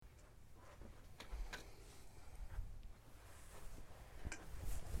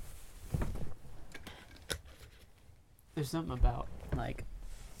There's something about, like,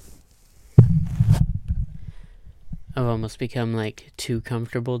 I've almost become, like, too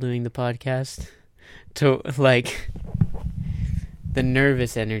comfortable doing the podcast. To, like, the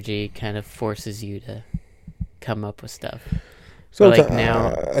nervous energy kind of forces you to come up with stuff. So like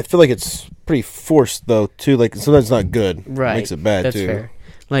now, I feel like it's pretty forced, though, too. Like, sometimes it's not good. Right. It makes it bad, That's too. fair.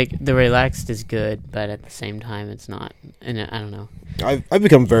 Like, the relaxed is good, but at the same time, it's not. And I don't know. I've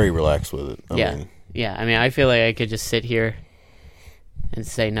become very relaxed with it. I mean, I mean, I feel like I could just sit here and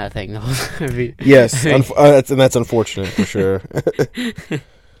say nothing. Yes, and that's unfortunate for sure.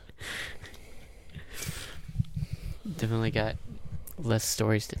 Definitely got less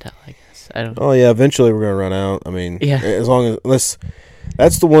stories to tell, I guess. I don't know. Oh yeah, eventually we're gonna run out. I mean, Yeah. unless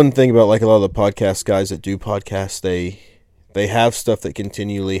that's the one thing about like a lot of the podcast guys that do podcasts, they have stuff that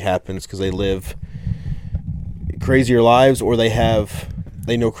continually happens because they live crazier lives, or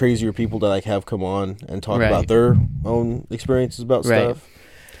they know crazier people that like have come on and talk about their own experiences about stuff.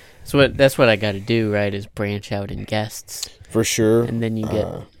 So that's what I got to do, right? Is branch out in guests For sure. and then you get.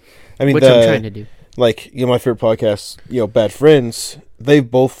 Which I'm trying to do. Like, my favorite podcast, Bad Friends, they've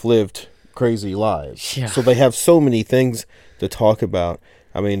both lived crazy lives. Yeah. So they have so many things to talk about.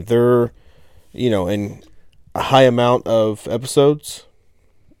 I mean, they're, in a high amount of episodes.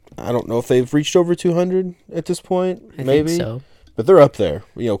 I don't know if they've reached over 200 at this point. I maybe. think so. But they're up there,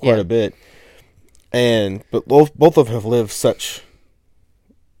 quite a bit. But both of them have lived such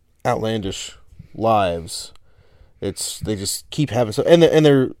outlandish lives. They just keep having so, and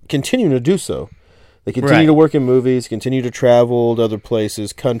they're continuing to do so. They continue to work in movies, continue to travel to other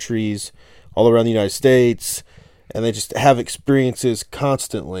places, countries, all around the United States, and they just have experiences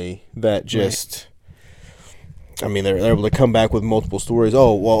constantly that just, I mean, they're able to come back with multiple stories.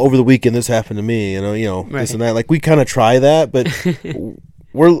 Oh, well, over the weekend this happened to me, this and that. Like, we kind of try that, but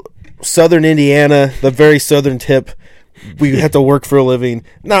we're southern Indiana, the very southern tip. We have to work for a living.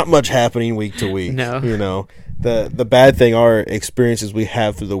 Not much happening week to week. No. The bad thing, our experiences we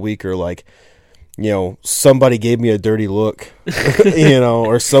have through the week are like, somebody gave me a dirty look,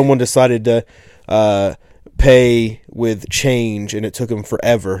 or someone decided to pay with change and it took them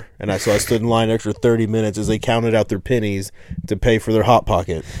forever. And so I stood in line an extra 30 minutes as they counted out their pennies to pay for their Hot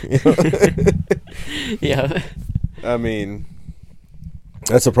Pocket. Yeah. I mean,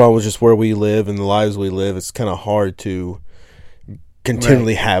 that's the problem with just where we live and the lives we live. It's kind of hard to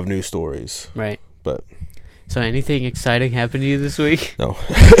continually have new stories. Right. But so anything exciting happened to you this week? No.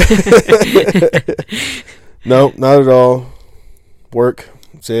 No, not at all. Work.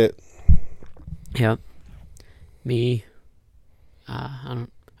 That's it. Yep. Me. I'm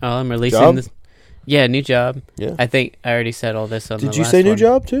releasing Job? this. Yeah, new job. Yeah. I think I already said all this on the last one. Did you say new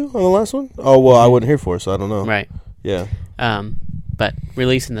job too on the last one? Oh, well, I wasn't here for it, so I don't know. Right. Yeah. But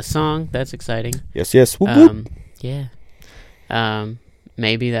releasing the song, that's exciting. Yes. Whoop, whoop. Yeah.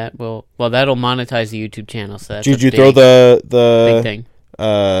 Maybe that will. Well, that'll monetize the YouTube channel. So that's Did you throw the big thing.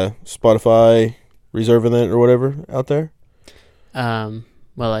 Spotify reserve event or whatever out there?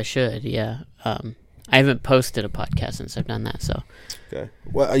 Well, I should. Yeah. I haven't posted a podcast since I've done that. So. Okay.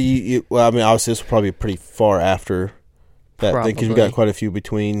 Well, well, I mean, obviously, this will probably be pretty far after that thing because we got quite a few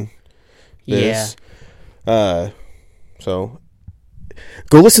between this. Yeah. So.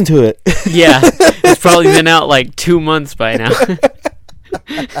 Go listen to it. Yeah, it's probably been out like 2 months by now.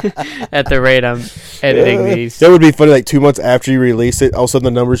 At the rate I'm editing these. That would be funny, like 2 months after you release it, all of a sudden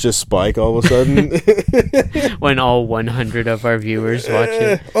the numbers just spike all of a sudden. When all 100 of our viewers watch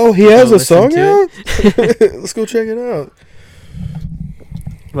it. Oh, he has a song out? Let's go check it out.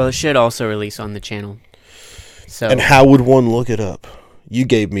 Well, it should also release on the channel. So. And how would one look it up? You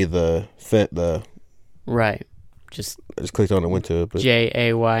gave me the Right. I just clicked on it and went to it. But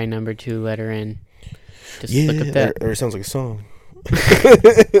JAY number 2 letter N. Just look up that. Or it sounds like a song.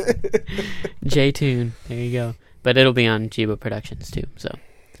 J-Tune. There you go. But it'll be on Jibo Productions too. So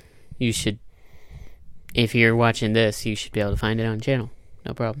you should, if you're watching this, you should be able to find it on the channel.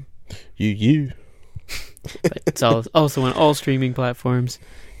 No problem. You. But it's also on all streaming platforms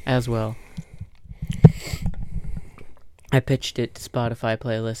as well. I pitched it to Spotify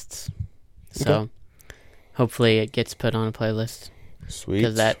playlists. So. Okay. Hopefully it gets put on a playlist. Sweet.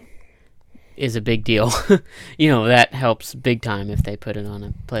 Because that is a big deal. That helps big time if they put it on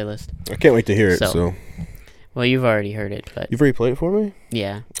a playlist. I can't wait to hear it, so. Well, you've already heard it, but... You've already played it for me?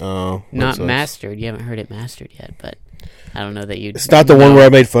 Yeah. Oh. Not mastered. You haven't heard it mastered yet, but I don't know that you'd... It's not the one where I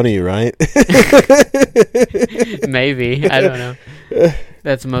made fun of you, right? Maybe. I don't know.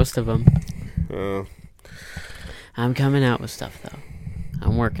 That's most of them. I'm coming out with stuff, though.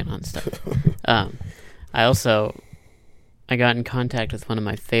 I'm working on stuff. I got in contact with one of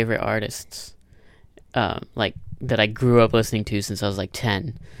my favorite artists, like that I grew up listening to since I was like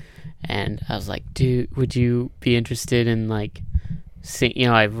 10. And I was like, dude, would you be interested in like sing? You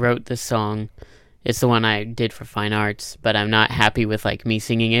know, I wrote this song. It's the one I did for Fine Arts, but I'm not happy with like me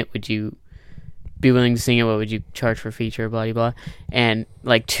singing it. Would you be willing to sing it? What would you charge for feature? Blah blah blah. And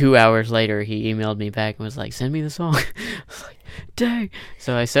like 2 hours later, he emailed me back and was like, "Send me the song." I was like, "Dang!"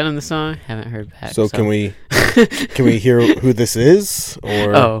 So I sent him the song. Haven't heard back. So can we hear who this is?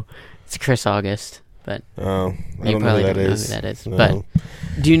 Or oh, it's Chris August. But I don't you know probably who don't know who is. that is. No. But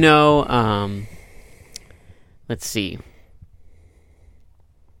do you know? Let's see.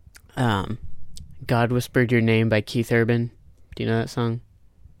 God Whispered Your Name by Keith Urban. Do you know that song?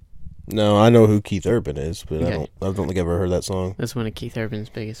 No, I know who Keith Urban is, but Okay. I don't think I've ever heard that song. That's one of Keith Urban's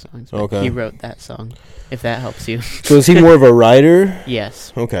biggest songs. But Okay. He wrote that song, if that helps you. So is he more of a writer?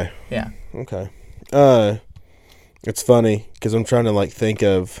 Yes. Okay. Yeah. Okay. It's funny because I'm trying to like think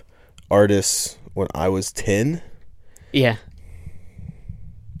of artists when I was 10. Yeah.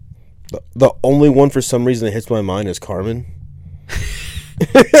 The only one for some reason that hits my mind is Carmen.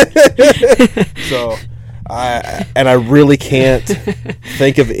 So, I really can't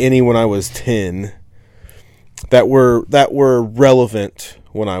think of any when I was 10 that were relevant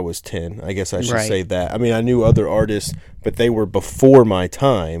when I was 10. I guess I should say that. I mean, I knew other artists, but they were before my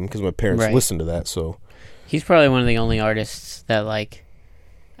time because my parents listened to that. So he's probably one of the only artists that like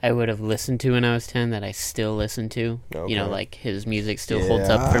I would have listened to when I was 10 that I still listen to. Okay. You know, like his music still holds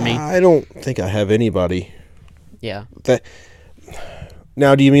up for me. I don't think I have anybody. Yeah. That.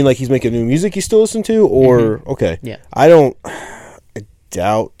 Now, do you mean like he's making new music you still listen to, or okay? Yeah. I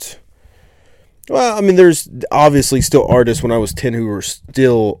doubt. Well, I mean, there's obviously still artists when I was 10 who were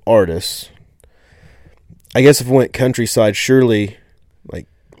still artists. I guess if we went countryside, surely like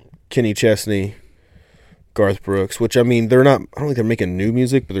Kenny Chesney, Garth Brooks, which I mean, they're not. I don't think they're making new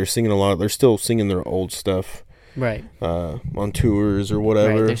music, but they're singing a lot. They're still singing their old stuff, Right. On tours or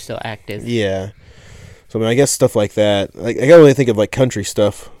whatever. Right. They're still active. Yeah. So, I mean, I guess stuff like that. Like, I gotta really think of, like, country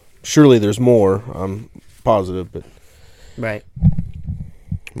stuff. Surely there's more. I'm positive, but... Right.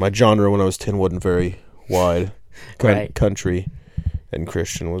 My genre when I was 10 wasn't very wide. Right. Country and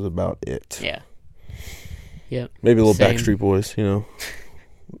Christian was about it. Yeah. Yep. Maybe a little Same. Backstreet Boys, you know.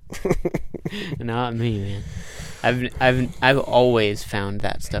 Not me, man. I've always found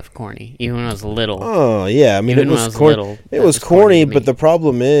that stuff corny, even when I was little. Oh, yeah. I mean, Even it when I was was corny. little, It that was was corny corny, to me. but the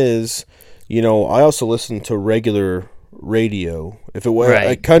problem is... You know, I also listened to regular radio. If it was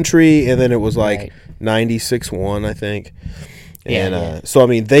a country, and then it was like 96.1, I think. And so, I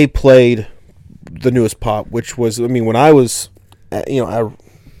mean, they played the newest pop, which was, I mean, when I was,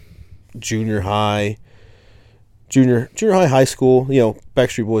 junior high, high school, you know,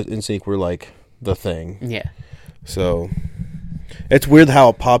 Backstreet Boys, NSYNC were like the thing. Yeah. So, it's weird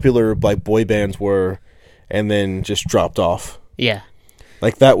how popular like boy bands were, and then just dropped off. Yeah.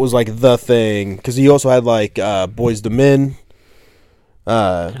 Like, that was, like, the thing. Because he also had, like, Boys to Men.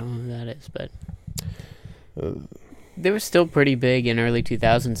 I don't know who that is, but... they were still pretty big in early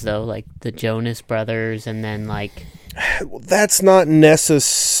 2000s, though. Like, the Jonas Brothers, and then, like... That's not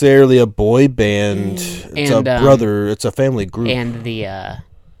necessarily a boy band. It's a brother. It's a family group. And the,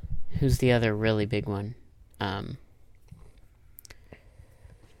 who's the other really big one?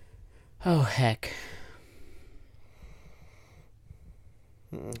 Oh, heck.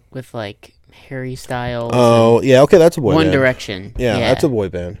 With like Harry Styles. Oh, yeah, okay, that's a boy band. One Direction. Yeah, that's a boy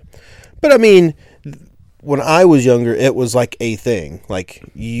band. But I mean, when I was younger, it was like a thing. Like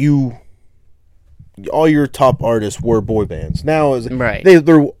all your top artists were boy bands. Now,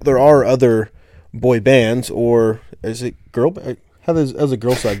 there are other boy bands, or is it girl? How does the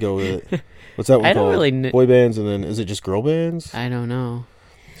girl side go with it? What's that one I called? don't really boy bands, and then is it just girl bands? I don't know.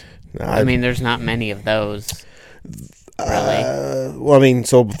 I mean, there's not many of those. Really? Well, I mean,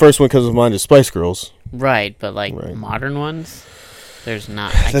 so the first one comes to mind is Spice Girls. Right, but like modern ones, there's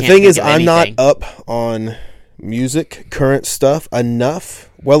not. The thing is, I'm not up on music, current stuff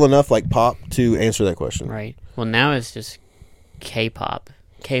well enough, like pop, to answer that question. Right. Well, now it's just K-pop.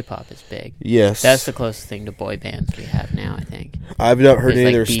 K-pop is big. Yes. That's the closest thing to boy bands we have now, I think. I've not heard any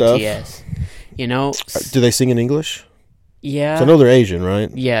of their BTS. stuff. You know... Do they sing in English? Yeah. So I know they're Asian, right?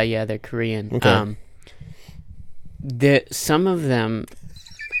 Yeah, they're Korean. Okay. Some of them...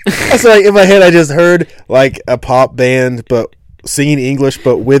 So like in my head, I just heard like a pop band, but singing English,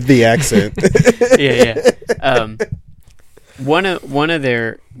 but with the accent. Yeah. One of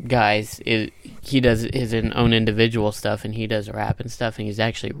their guys he does his own individual stuff, and he does rap and stuff, and he's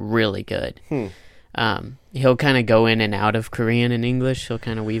actually really good. He'll kind of go in and out of Korean and English. He'll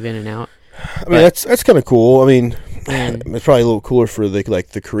kind of weave in and out. I mean, that's kind of cool. I mean, it's probably a little cooler for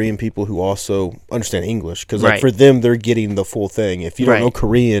the Korean people who also understand English, because Right. for them they're getting the full thing. If you don't Right. know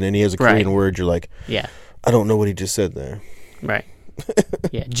Korean and he has a Korean Right. word, you're like, Yeah. I don't know what he just said there. Right.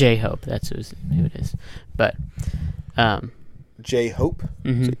 Yeah. J-Hope. That's who it is. But. J-Hope?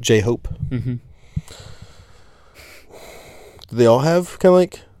 Mm-hmm. J-Hope? Mm-hmm. Do they all have kind of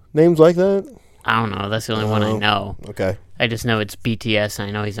like names like that? I don't know. That's the only one I know. Okay. I just know it's BTS, and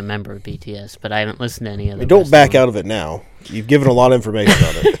I know he's a member of BTS, but I haven't listened to any of them. Don't back out of it now. You've given a lot of information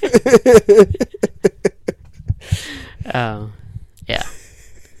on it. Yeah.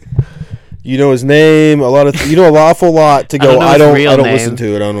 You know his name, you know an awful lot to go. I don't listen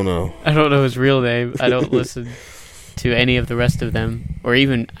to it. I don't know. I don't know his real name. I don't listen to any of the rest of them, or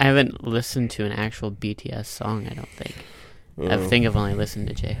even I haven't listened to an actual BTS song. I don't think. I think I've only listened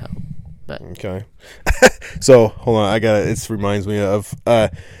to J-Hope. But okay. So hold on, it reminds me of.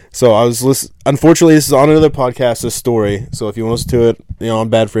 So I was listening. Unfortunately, this is on another podcast. This story. So if you want to listen to it, on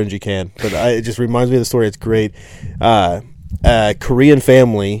Bad Friends, you can. But it just reminds me of the story. It's great. A Korean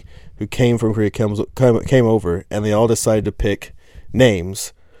family who came from Korea came over, and they all decided to pick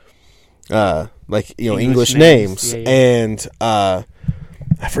names, English names. Yeah. And I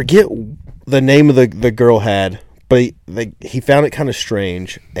forget the name of the girl had. But he found it kind of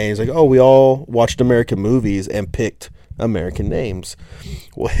strange, and he's like, "Oh, we all watched American movies and picked American names."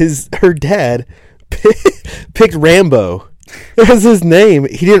 Well, her dad picked Rambo as his name.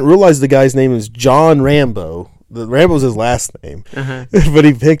 He didn't realize the guy's name is John Rambo. Rambo's his last name, but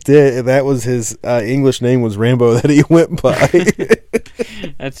he picked it, and that was his English name was Rambo that he went by.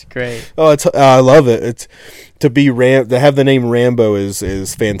 That's great. Oh, I love it. It's to have the name Rambo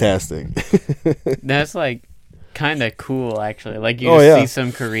is fantastic. That's like. Kind of cool, actually. Like, you see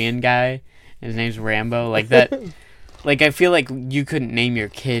some Korean guy, and his name's Rambo, like that. Like, I feel like you couldn't name your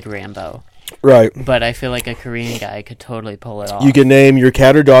kid Rambo. Right. But I feel like a Korean guy could totally pull it off. You can name your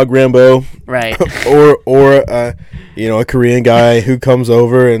cat or dog Rambo. Right. or a Korean guy who comes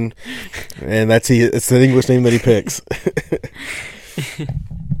over and it's the English name that he picks.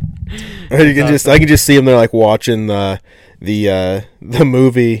 I can just see him there like watching the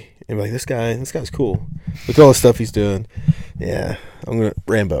movie and be like, this guy's cool. Look at all the stuff he's doing. Yeah,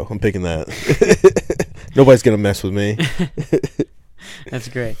 Rambo. I'm picking that. Nobody's gonna mess with me. That's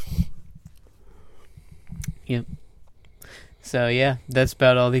great. Yep. So yeah, that's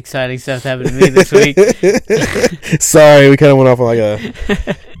about all the exciting stuff that happened to me this week. Sorry, we kind of went off on like a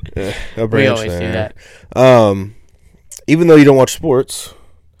branch. We always there. do that. Even though you don't watch sports,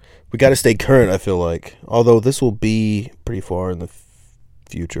 we got to stay current. I feel like, although this will be pretty far in the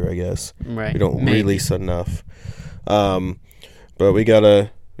future, I guess. Right. We don't release enough. But we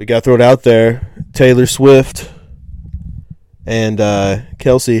gotta throw it out there. Taylor Swift and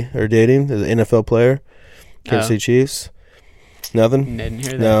Kelsey are dating. The NFL player, Kansas City Chiefs. Nothing. Didn't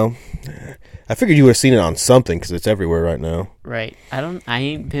hear that. No. I figured you would have seen it on something because it's everywhere right now. Right. I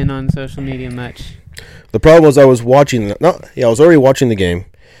ain't been on social media much. The problem was I was already watching the game.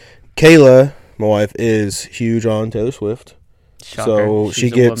 Kayla, my wife, is huge on Taylor Swift. Shocker. So She's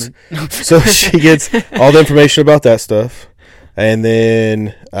she gets all the information about that stuff. And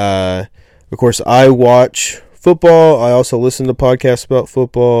then of course I watch football. I also listen to podcasts about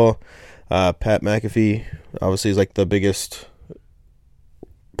football. Pat McAfee obviously is like the biggest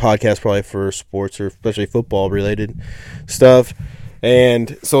podcast probably for sports or especially football related stuff.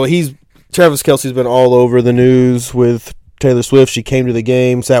 And so Travis Kelce's been all over the news with Taylor Swift. She came to the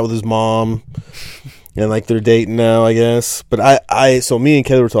game, sat with his mom. And like they're dating now, I guess. But so me and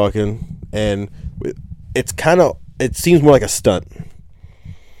Kayla were talking, and it seems more like a stunt,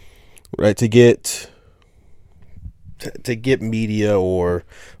 right? To get media or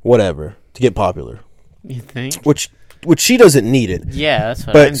whatever, to get popular. You think? Which she doesn't need it. Yeah, that's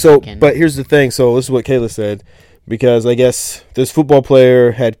what I'm thinking. But here's the thing. So this is what Kayla said, because I guess this football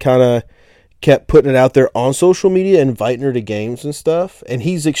player had kind of kept putting it out there on social media, inviting her to games and stuff, and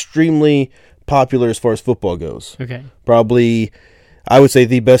he's extremely popular as far as football goes. Okay. Probably, I would say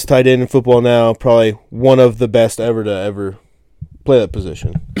the best tight end in football now. Probably one of the best ever to ever play that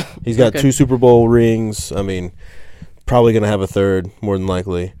position. He's got 2 Super Bowl rings. I mean, probably going to have a third, more than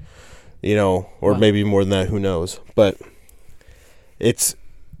likely. Or maybe more than that. Who knows? But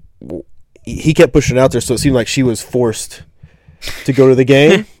he kept pushing it out there, so it seemed like she was forced to go to the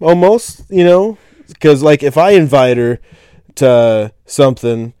game almost. Because like if I invite her to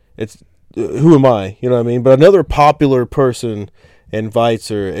something, it's who am I? You know what I mean? But another popular person invites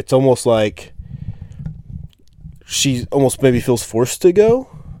her. It's almost like she almost maybe feels forced to go.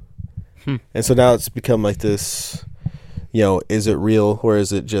 And so now it's become like this, is it real or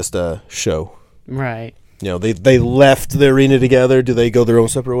is it just a show? Right. they left the arena together. Do they go their own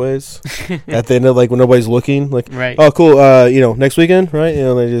separate ways at the end of, like, when nobody's looking? Like, right. Oh, cool. Next weekend, right?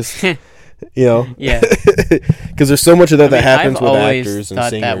 They just, yeah. Because there's so much of that happens with actors and I've always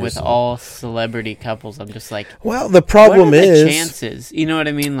thought singers. that with all celebrity couples. I'm just like, well, the problem what are the is chances. You know what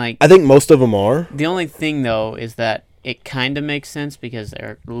I mean? Like, I think most of them are. The only thing though is that it kind of makes sense because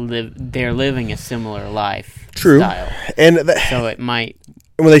they're living a similar life style. And so it might.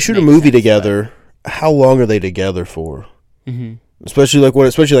 When they shoot a movie together, how long are they together for? Mm-hmm. Especially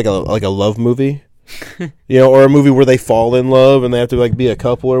like a love movie, or a movie where they fall in love and they have to like be a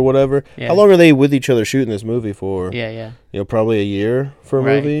couple or whatever. Yeah. How long are they with each other shooting this movie for? Yeah. Probably a year for a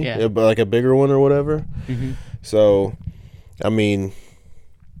movie, like a bigger one or whatever. Mm-hmm. So, I mean,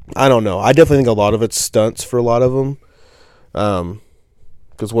 I don't know. I definitely think a lot of it's stunts for a lot of them.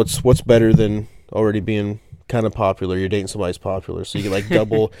 Because what's better than already being kind of popular? You're dating somebody's popular, so you get like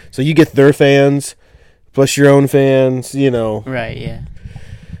double. So you get their fans plus your own fans, Right, yeah.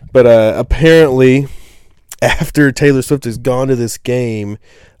 But apparently, after Taylor Swift has gone to this game,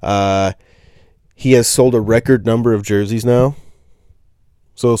 he has sold a record number of jerseys now.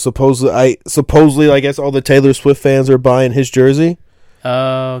 So supposedly, I guess all the Taylor Swift fans are buying his jersey.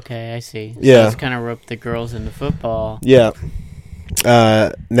 Oh, okay, I see. So yeah, it's kind of roped the girls into football. Yeah.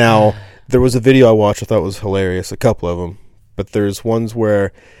 Now, there was a video I watched I thought was hilarious, a couple of them. But there's ones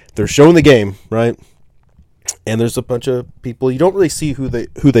where they're showing the game, right? And there's a bunch of people. You don't really see who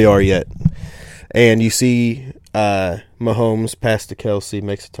they are yet. And you see Mahomes pass to Kelsey,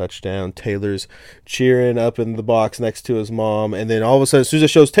 makes a touchdown. Taylor's cheering up in the box next to his mom. And then all of a sudden, as soon as it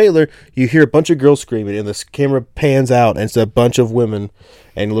shows Taylor, you hear a bunch of girls screaming. And this camera pans out, and it's a bunch of women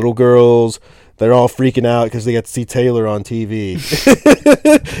and little girls. They're all freaking out because they got to see Taylor on TV.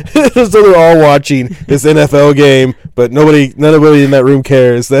 So they're all watching this NFL game, but nobody in that room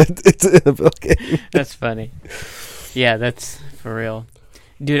cares that it's an NFL game. That's funny. Yeah, that's for real.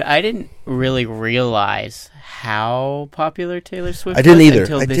 Dude, I didn't really realize how popular Taylor Swift was until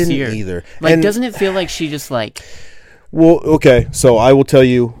this year. I didn't either. Like, and doesn't it feel like she just like... Well, okay, so I will tell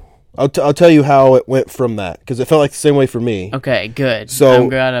you... I'll tell you how it went from that, because it felt like the same way for me. Okay, good. So I'm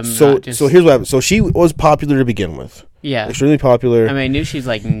glad I'm not just... So here's what happened. So she was popular to begin with. Yeah. Extremely popular. I mean, I knew she's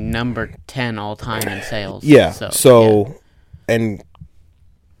like number 10 all time in sales. Yeah. And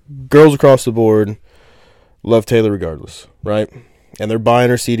girls across the board love Taylor regardless, right? And they're buying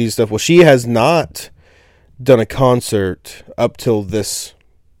her CDs and stuff. Well, she has not done a concert up till this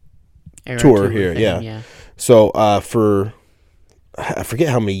tour here. Yeah. So for... I forget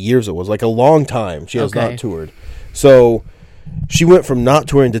how many years it was, like a long time she has not toured. So she went from not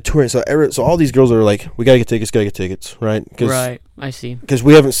touring to touring. So all these girls are like, we got to get tickets, right? Right, I see. Because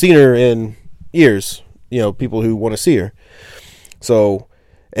we haven't seen her in years, people who want to see her. So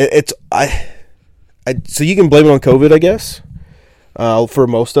so you can blame it on COVID, I guess, for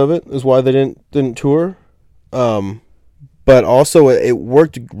most of it is why they didn't tour. But also it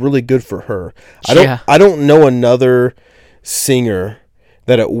worked really good for her. I don't know another singer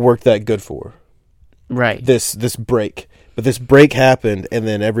that it worked that good for. Right. This break. But this break happened, and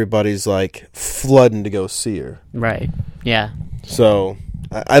then everybody's like flooding to go see her. Right. Yeah. So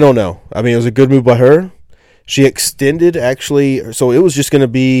I don't know. I mean, it was a good move by her. She extended actually, so it was just going to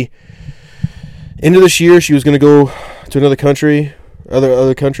be end of this year. She was going to go to another country,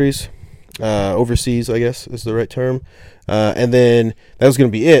 other countries, overseas, I guess is the right term. And then that was going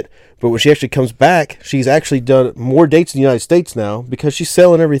to be it. But when she actually comes back, she's actually done more dates in the United States now because she's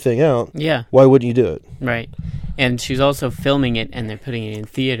selling everything out. Yeah. Why wouldn't you do it? Right. And she's also filming it, and they're putting it in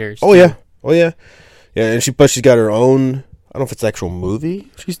theaters. Oh, yeah. Yeah, and she's got her own, I don't know if it's actual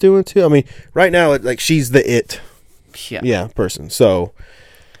movie she's doing, too. I mean, right now, she's the it person. So,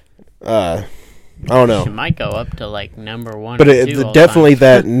 I don't know. She might go up to number one. But definitely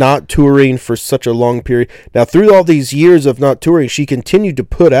that not touring for such a long period. Now, through all these years of not touring, she continued to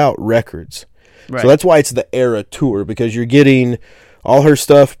put out records. Right. So that's why it's the era tour, because you're getting all her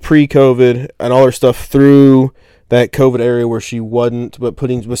stuff pre-COVID and all her stuff through that COVID area where she wasn't, but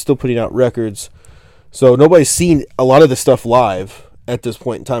was still putting out records. So nobody's seen a lot of the stuff live at this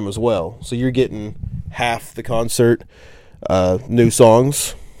point in time as well. So you're getting half the concert, new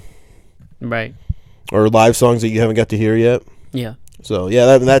songs. Right. Or live songs that you haven't got to hear yet. Yeah. So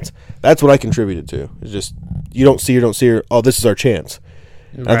yeah, that's what I contributed to. It's just you don't see her. Oh, this is our chance.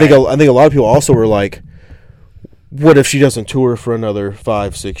 Right. I think a lot of people also were like, what if she doesn't tour for another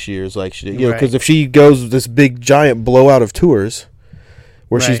 5-6 years like she did? Because if she goes this big giant blowout of tours,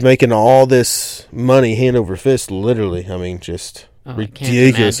 where she's making all this money hand over fist, literally. I mean, just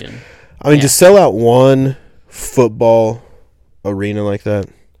ridiculous. I mean, just sell out one football arena like that,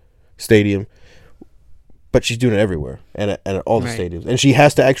 stadium. but she's doing it everywhere and at all the Right. stadiums. And she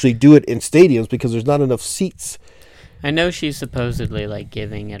has to actually do it in stadiums because there's not enough seats. I know she's supposedly like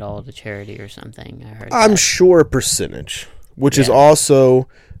giving it all to charity or something. I heard. I'm that. sure a percentage, which is Yeah. also,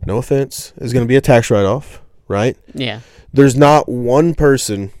 no offense, is going to be a tax write-off, right? Yeah. There's not one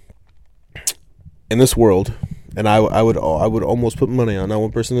person in this world, and I would almost put money on not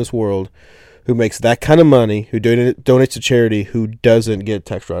one person in this world who makes that kind of money, who donates to charity, who doesn't get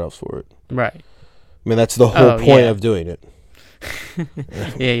tax write-offs for it. Right. I mean, that's the whole point yeah. of doing it.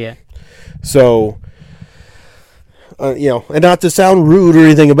 Yeah. So, and not to sound rude or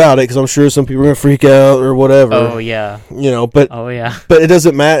anything about it, because I'm sure some people are going to freak out or whatever. Oh yeah. But Oh yeah. But it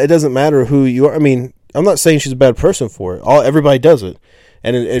doesn't matter. It doesn't matter who you are. I mean, I'm not saying she's a bad person for it. Everybody does it,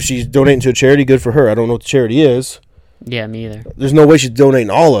 and if she's donating to a charity, good for her. I don't know what the charity is. Yeah, me either. There's no way she's donating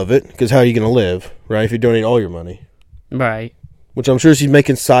all of it, because how are you going to live, right? If you donate all your money, Right. which I'm sure she's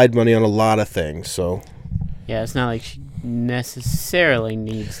making side money on a lot of things. So, Yeah, it's not like she necessarily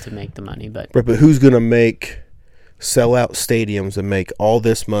needs to make the money, but right, but who's going to sell out stadiums and make all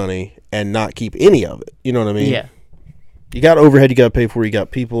this money and not keep any of it? You know what I mean? yeah. You got overhead you got to pay for. You got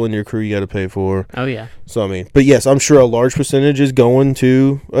people in your crew you got to pay for. Oh yeah. So, I mean, but yes, I'm sure a large percentage is going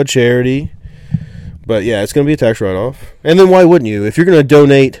to a charity. But yeah, it's going to be a tax write-off. And then why wouldn't you? If you're going to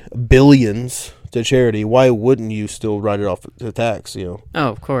donate billions to charity, why wouldn't you still write it off to tax, Oh,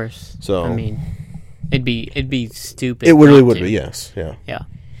 of course. So, I mean, it'd be stupid. it really not would to. be, yes. Yeah. Yeah.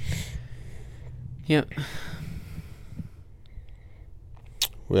 Yep.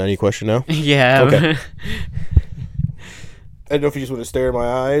 Well, any question now? Yeah. Okay. I don't know if you just want to stare in my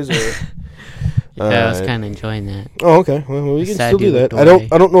eyes or... I was kind of enjoying that. Oh, okay. Well, we can Sad still do dude that. looked away.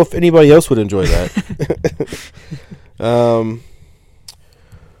 I don't know if anybody else would enjoy that.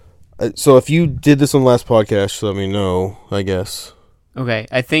 So if you did this on the last podcast, let me know, I guess. Okay,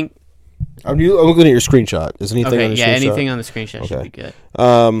 I think. I'm looking at your screenshot. Is anything Okay, on your yeah, screenshot? anything on the screenshot should Okay. be good.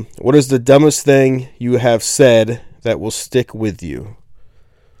 What is the dumbest thing you have said that will stick with you?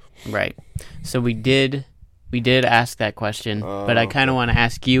 Right. So we did ask that question, but I kind of want to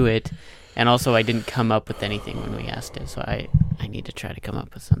ask you it, and also I didn't come up with anything when we asked it, so I need to try to come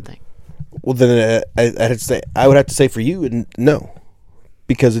up with something. Well, then I would have to say for you, no,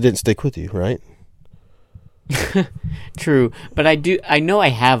 because it didn't stick with you, right? True, but I know I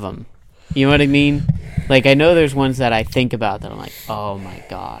have them. You know what I mean? Like, I know there's ones that I think about that I'm like, oh my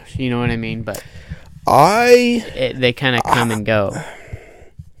gosh, you know what I mean? But they kind of come and go.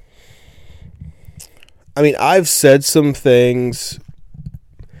 I mean, I've said some things,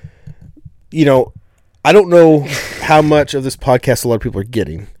 I don't know how much of this podcast a lot of people are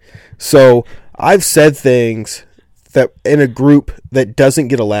getting. So I've said things that in a group that doesn't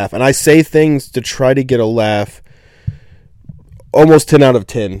get a laugh, and I say things to try to get a laugh almost 10 out of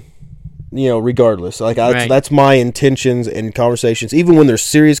 10, regardless. Like, Right. That's my intentions in conversations, even when there's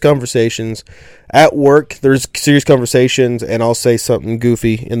serious conversations. At work, there's serious conversations, and I'll say something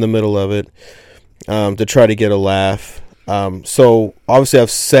goofy in the middle of it. To try to get a laugh. So obviously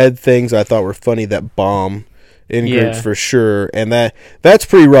I've said things I thought were funny that bomb in groups for sure, and that's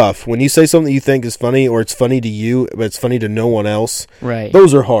pretty rough. When you say something you think is funny, or it's funny to you but it's funny to no one else, Right.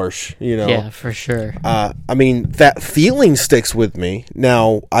 those are harsh. Yeah, for sure. I mean, that feeling sticks with me.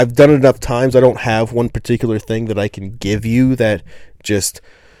 Now, I've done it enough times. I don't have one particular thing that I can give you that just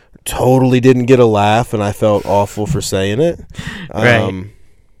totally didn't get a laugh, and I felt awful for saying it. Right.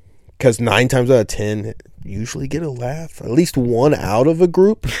 Because 9 times out of 10 usually get a laugh. At least one out of a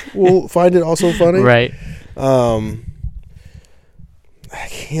group will find it also funny. Right. I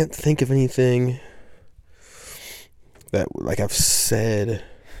can't think of anything that, like, I've said.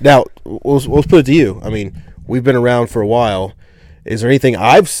 Now, let's put it to you. I mean, we've been around for a while. Is there anything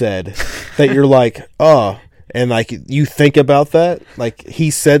I've said that you're like, and like you think about that? Like,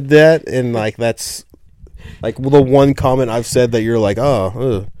 he said that, and like that's like the one comment I've said that you're like,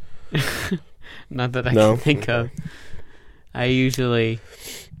 Not that I No? can think of. I usually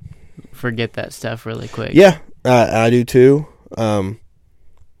forget that stuff really quick. Yeah, I do too. I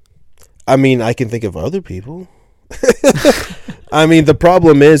mean, I can think of other people. I mean, the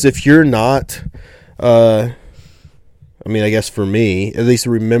problem is if you're not, I mean, I guess for me, at least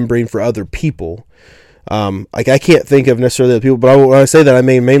remembering for other people, like I can't think of necessarily other people, but when I say that, I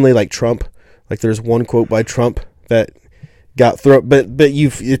mean mainly like Trump. Like there's one quote by Trump that got thrown, but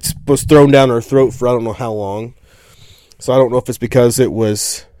it was thrown down our throat for I don't know how long. So I don't know if it's because it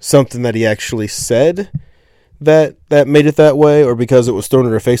was something that he actually said that made it that way, or because it was thrown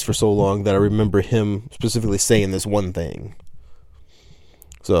in our face for so long that I remember him specifically saying this one thing.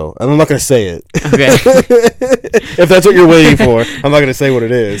 So, and I'm not going to say it. Okay. If that's what you're waiting for, I'm not going to say what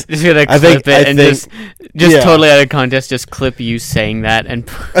it is. Just gonna clip it and just totally out of context, just clip you saying that and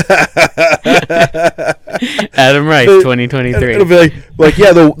Adam Rice, 2023. It'll be like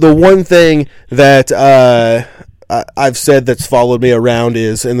yeah, the one thing that I've said that's followed me around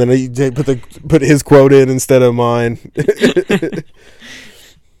is, and then they put his quote in instead of mine.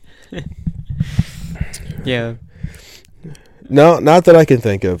 Yeah. No, not that I can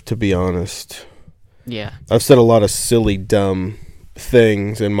think of, to be honest. Yeah. I've said a lot of silly, dumb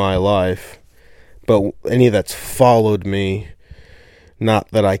things in my life, but any that's followed me,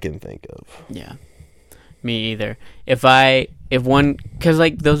 not that I can think of. Yeah. Me either. Because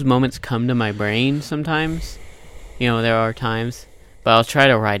like those moments come to my brain sometimes. You know, there are times, but I'll try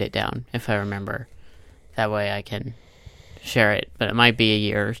to write it down if I remember. That way I can share it, but it might be a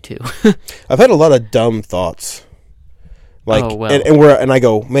year or two. I've had a lot of dumb thoughts. Like, and I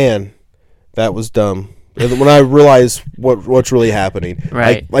go, man, that was dumb. And when I realize what's really happening,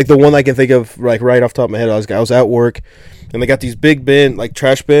 right? Like the one I can think of, like right off the top of my head, I was at work, and they got these big like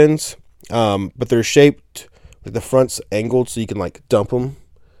trash bins, but they're shaped like the front's angled so you can like dump them,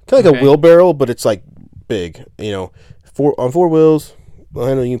 kind of like a wheelbarrow, but it's like big, you know, on four wheels. Well,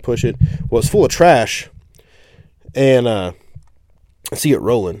 I know you can push it. Well, it's full of trash, and I see it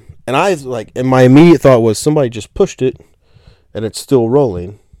rolling, and and my immediate thought was somebody just pushed it. And it's still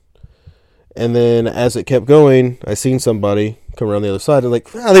rolling. And then as it kept going, I seen somebody come around the other side. And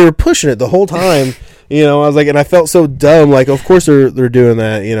they were pushing it the whole time. You know, I was like, and I felt so dumb. Like, of course they're doing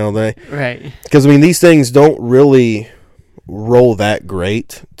that. You know, right? Because I mean, these things don't really roll that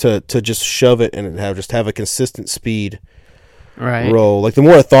great to just shove it and have a consistent speed. Right. Roll. Like the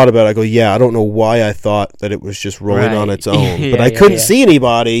more I thought about it, I go, yeah, I don't know why I thought that it was just rolling on its own, but I couldn't see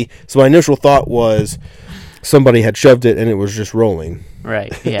anybody. So my initial thought was, somebody had shoved it and it was just rolling.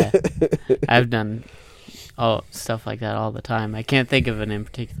 Right, yeah. I've done stuff like that all the time. I can't think of it in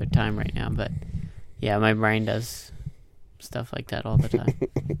particular time right now, but yeah, my brain does stuff like that all the time.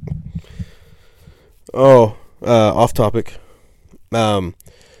 Off topic.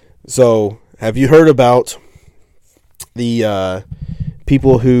 So have you heard about the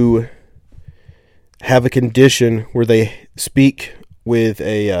people who have a condition where they speak with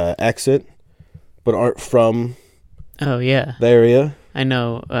a accent but aren't from the area? I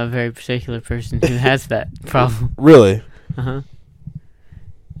know a very particular person who has that problem. Really? Uh-huh.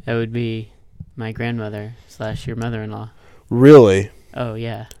 That would be my grandmother / your mother-in-law. Really? Oh,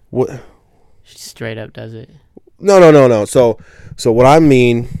 yeah. What? She straight up does it. No. So what I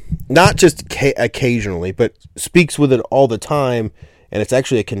mean, not just occasionally, but speaks with it all the time, and it's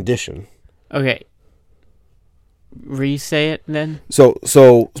actually a condition. Okay. Re-say it then.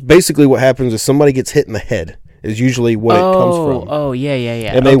 So basically, what happens is somebody gets hit in the head. Is usually what it comes from. Oh, yeah.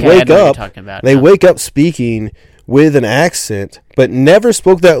 And they wake up. They wake up speaking with an accent, but never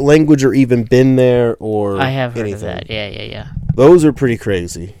spoke that language or even been there or. I have heard anything. of that. Yeah. Those are pretty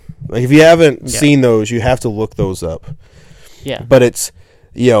crazy. Like if you haven't seen those, you have to look those up. Yeah. But it's,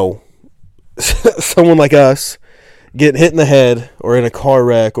 someone like us getting hit in the head or in a car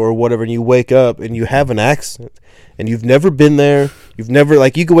wreck or whatever, and you wake up and you have an accent. And you've never been there. You've never,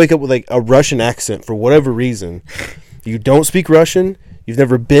 you could wake up with, a Russian accent for whatever reason. You don't speak Russian. You've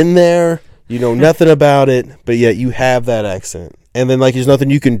never been there. You know nothing about it. But yet you have that accent. And then, there's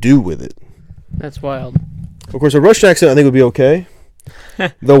nothing you can do with it. That's wild. Of course, a Russian accent I think would be okay.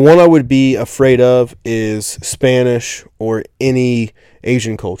 The one I would be afraid of is Spanish or any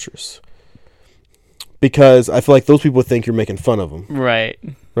Asian cultures. Because I feel like those people think you're making fun of them. Right.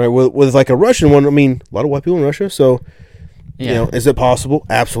 Right, with a Russian one, I mean, a lot of white people in Russia, so, is it possible?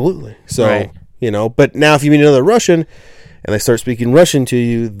 Absolutely. So, right. But now if you meet another Russian and they start speaking Russian to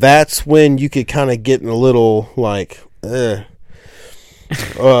you, that's when you could kind of get in a little, what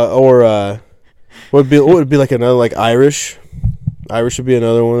would be like another, Irish? Irish would be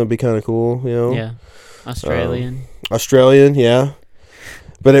another one that'd be kind of cool, Yeah. Australian. Australian, yeah.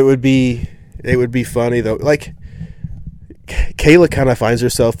 But it would be funny, though. Kayla kind of finds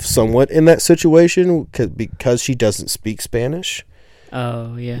herself somewhat in that situation because she doesn't speak Spanish.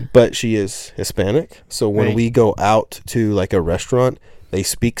 Oh, yeah. But she is Hispanic. So when we go out to a restaurant, they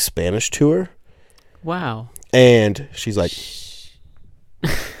speak Spanish to her. Wow. And she's like,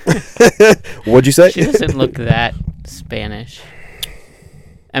 what'd you say? She doesn't look that Spanish.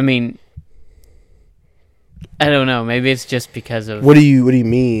 I mean, I don't know. Maybe it's just because of what do you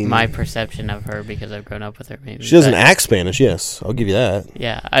mean? My perception of her because I've grown up with her. Maybe she doesn't act Spanish. Yes, I'll give you that.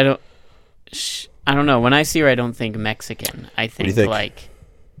 Yeah, I don't know. When I see her, I don't think Mexican. I think, what do you think?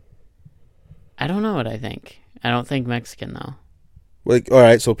 I don't know what I think. I don't think Mexican though. Like, all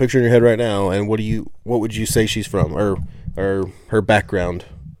right, so picture in your head right now, and what would you say she's from, or her background,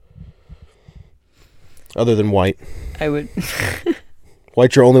 other than white? I would.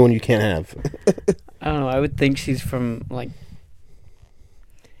 White's your only one you can't have. I don't know. I would think she's from like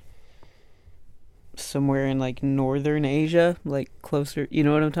somewhere in like northern Asia, like closer. You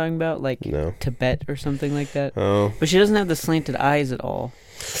know what I'm talking about? Like Tibet or something like that. Oh, but she doesn't have the slanted eyes at all.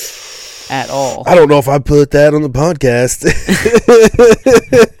 At all. I don't know if I put that on the podcast.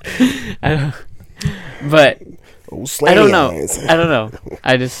 I don't. But I don't know. I don't know.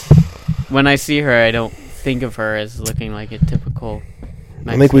 I just when I see her, I don't think of her as looking like a typical Mexican.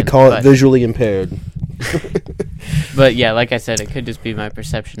 I think we call it visually impaired. But yeah, like I said, it could just be my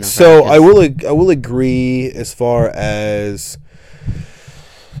perception of her. So I will agree as far as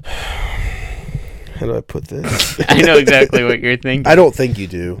how do I put this? I know exactly what you're thinking. I don't think you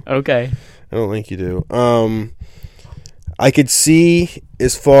do. Okay. I don't think you do. I could see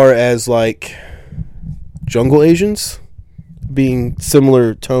as far as like jungle Asians being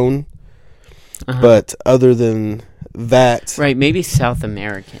similar tone, but other than that, right? Maybe South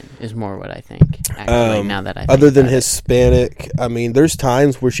American is more what I think. Actually, now that I think other than Hispanic, I mean, there's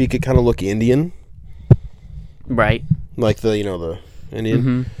times where she could kind of look Indian, right? Like the Indian.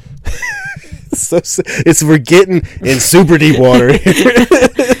 Mm-hmm. We're getting in super deep water.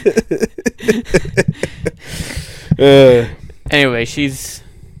 Anyway, she's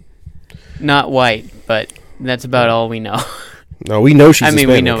not white, but that's about all we know. No, we know she's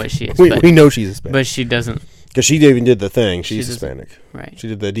Hispanic. We know what she is. We know she's Hispanic. But she doesn't. Because she even did the thing. She's Hispanic. Right. She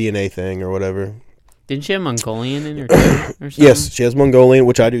did the DNA thing or whatever. Didn't she have Mongolian in her too, or something? Yes, she has Mongolian,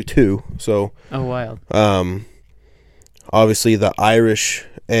 which I do too. So. Oh, wild. Obviously, the Irish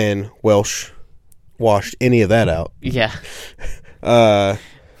and Welsh washed any of that out. Yeah. I'm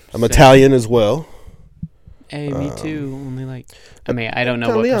Italian as well. Hey, me too. Only like, I mean, I don't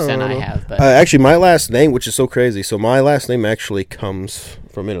know what percent I have, but actually, my last name, which is so crazy. So my last name actually comes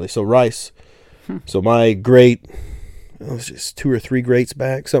from Italy. So Rice. So my it was just 2 or 3 greats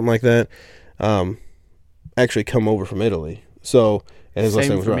back, something like that. Actually, come over from Italy. So and his last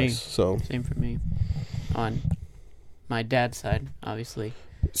name was Rice. So same for me. On my dad's side, obviously.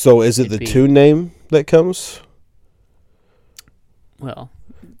 So is it the Toon name that comes? Well.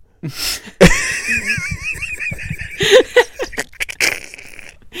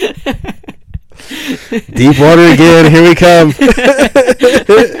 Deep water again. Here we come.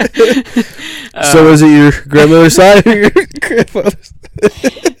 So is it your grandmother's side or your grandfather's?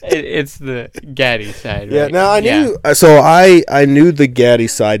 It's the Gaddy side, right? Yeah. Now I knew. Yeah. So I knew the Gaddy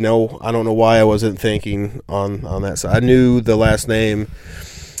side. No, I don't know why I wasn't thinking on that side. I knew the last name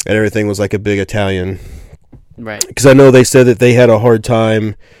and everything was like a big Italian, right? Because I know they said that they had a hard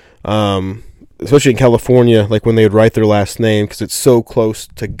time, especially in California, like when they would write their last name because it's so close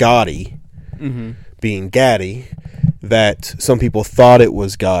to Gotti, being Gaddy, that some people thought it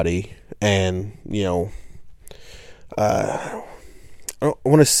was Gotti, and I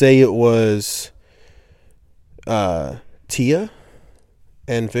want to say it was Tia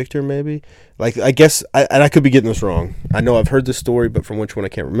and Victor, maybe. Like, I guess, and I could be getting this wrong. I know I've heard this story, but from which one I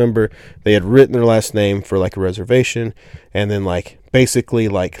can't remember. They had written their last name for, like, a reservation, and then, like, basically,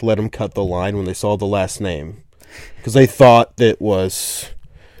 like, let them cut the line when they saw the last name. Because they thought that was,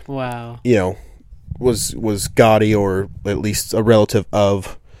 wow, was Gotti, or at least a relative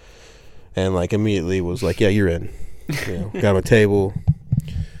of, and, like, immediately was like, yeah, you're in. Got him a table.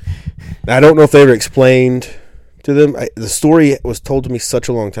 Now, I don't know if they ever explained to them. The story was told to me such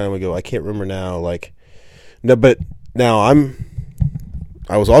a long time ago. I can't remember now. Like, no, but now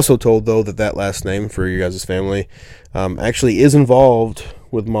I was also told though that last name for your guys' family actually is involved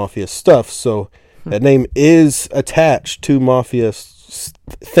with mafia stuff. So that name is attached to mafia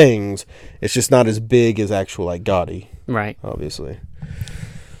things. It's just not as big as actual like Gotti, right? Obviously.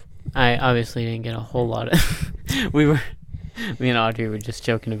 I obviously didn't get a whole lot of. Me and Audrey were just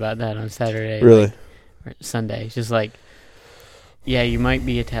joking about that on Saturday. Really? Or Sunday. It's just like, yeah, you might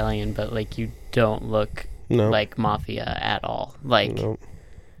be Italian, but like you don't look like mafia at all. Like,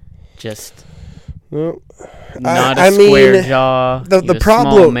 just not a square jaw. The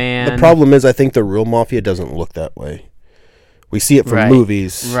problem, small man. The problem is, I think the real mafia doesn't look that way. We see it from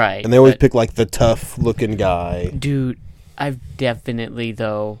movies, right? And they always pick like the tough looking guy. Dude, I've definitely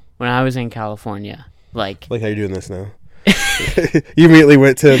though. When I was in California, like how you're doing this now. You immediately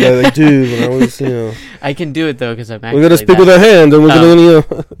went to the like, dude. When I was, I can do it though because I'm actually. We're gonna speak with our hands, and we're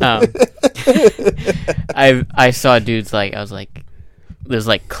gonna. I saw dudes like I was like, there's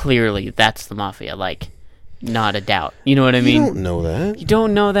like clearly that's the mafia. Like, not a doubt. You know what I mean? You don't know that. You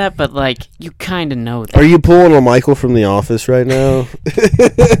don't know that, but, like, you kind of know that. Are you pulling a Michael from The Office right now?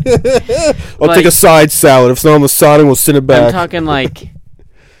 I'll Like, take a side salad. If it's not on the side, we'll send it back. I'm talking, like,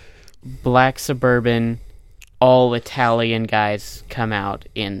 black suburban, all Italian guys come out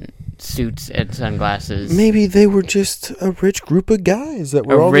in suits and sunglasses. Maybe they were just a rich group of guys that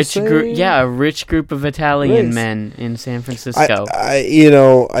were all the same. A rich group of Italian race. Men in San Francisco.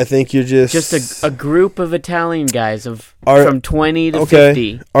 I think you're just a group of Italian guys from 20 to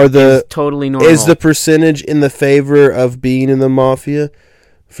 50. Is totally normal. Is the percentage in the favor of being in the mafia?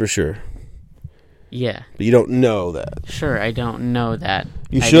 For sure. Yeah. But you don't know that. Sure, I don't know that.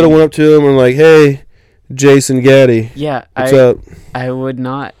 You should have went up to him and like, hey, Jason Gaddy. Yeah, what's up? I would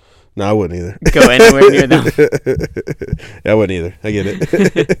not. No, I wouldn't either. Go anywhere near them. Yeah, I wouldn't either. I get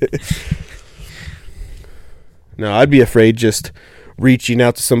it. No, I'd be afraid just reaching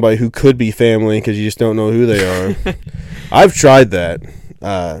out to somebody who could be family because you just don't know who they are. I've tried that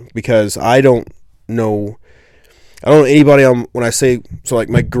because I don't know anybody when I say, so like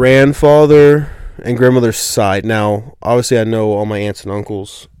my grandfather and grandmother's side. Now, obviously I know all my aunts and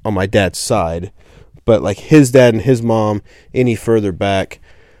uncles on my dad's side, but like his dad and his mom, any further back,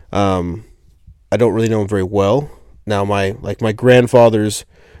 I don't really know them very well. Now my grandfather's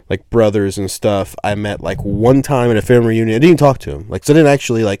like brothers and stuff, I met like one time at a family reunion. I didn't even talk to him. Like, so I didn't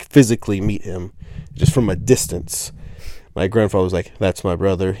actually like physically meet him, just from a distance. My grandfather was like, "That's my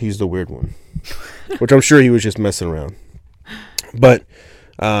brother. He's the weird one," which I'm sure he was just messing around. But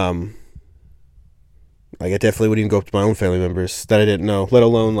like I definitely wouldn't even go up to my own family members that I didn't know, let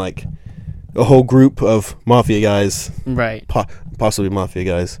alone like a whole group of mafia guys. Right. Possibly mafia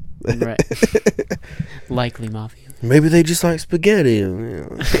guys. Right. Likely mafia. Maybe they just like spaghetti. Yeah.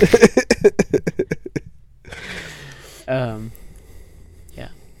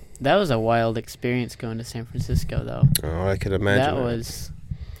 That was a wild experience going to San Francisco, though. Oh, I could imagine. That was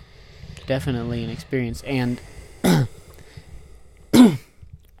definitely an experience. And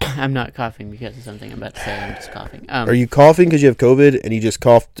I'm not coughing because of something I'm about to say. I'm just coughing. Are you coughing because you have COVID and you just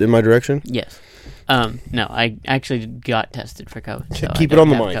coughed in my direction? Yes. No, I actually got tested for COVID. So keep it on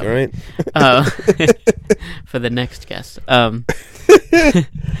the mic, all right? For the next guest.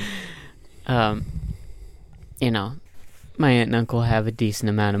 You know, my aunt and uncle have a decent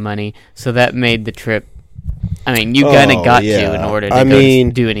amount of money, so that made the trip. I mean, you kind of got to in order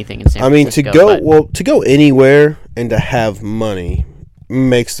to do anything in San Francisco. To go anywhere and to have money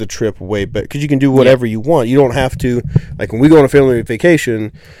makes the trip way better because you can do whatever you want. You don't have to, like when we go on a family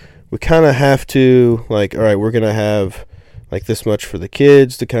vacation, we kind of have to, like, all right, we're going to have, like, this much for the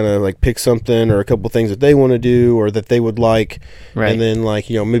kids to kind of, like, pick something or a couple things that they want to do or that they would like. Right. And then, like,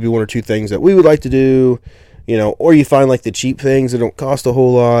 you know, maybe one or two things that we would like to do, you know, or you find, like, the cheap things that don't cost a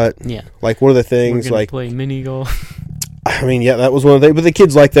whole lot. Yeah. Like, one of the things, we're like... play mini golf. I mean, yeah, that was one of the things. But the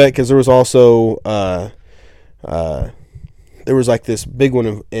kids like that because there was also, there was, like, this big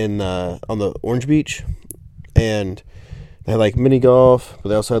one in on the Orange Beach. And... they had, like, mini golf, but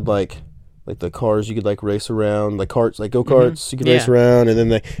they also had, like the cars you could, like, race around, like carts, like go-karts you could race around, and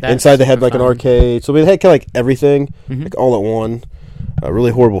then inside they had, like, an arcade. So they had kind of, like, everything, like, all at one. Really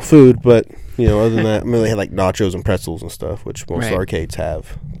horrible food, but, you know, other than that, I mean, they had, like, nachos and pretzels and stuff, which most arcades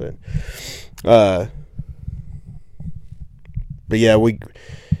have. But yeah,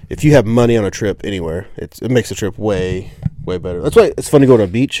 if you have money on a trip anywhere, it makes the trip way, way better. That's why it's fun to go to a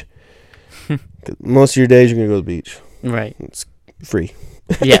beach. Most of your days, you're going to go to the beach. Right. It's free.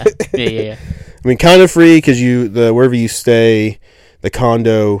 Yeah. I mean, kind of free because wherever you stay, the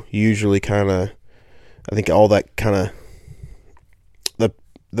condo usually kind of, I think all that kind of,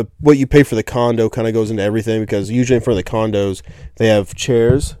 the what you pay for the condo kind of goes into everything because usually in front of the condos, they have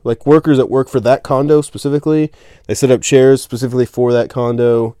chairs. Like workers that work for that condo specifically, they set up chairs specifically for that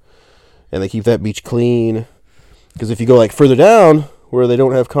condo and they keep that beach clean. Because if you go like further down where they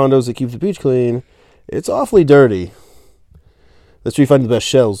don't have condos that keep the beach clean, it's awfully dirty. That's where you find the best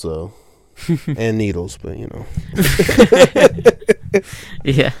shells, though. And needles, but, you know.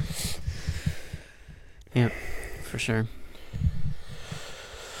 Yeah. Yeah, for sure.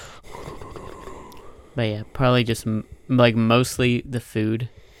 But, yeah, probably just, like, mostly the food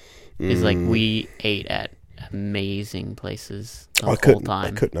is, like, we ate at amazing places the whole time.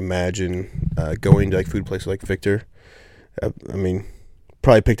 I couldn't imagine going to, like, food places like Victor. I mean,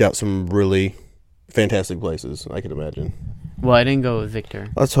 probably picked out some really fantastic places, I could imagine. Well, I didn't go with Victor.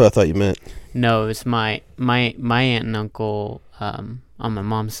 That's what I thought you meant. No, it's my aunt and uncle on my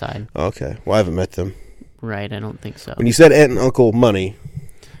mom's side. Okay. Well, I haven't met them. Right, I don't think so. When you said aunt and uncle money.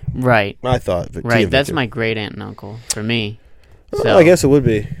 Right. I thought Victor. Right, that's my great aunt and uncle for me. So, I guess it would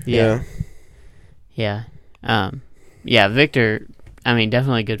be. Yeah. Yeah. Yeah, Victor. I mean,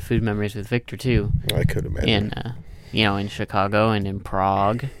 definitely good food memories with Victor too. I could imagine. In Chicago and in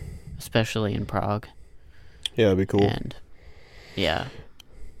Prague, especially in Prague. Yeah, that'd be cool. And yeah,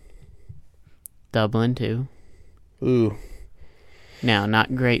 Dublin too. Ooh. Now,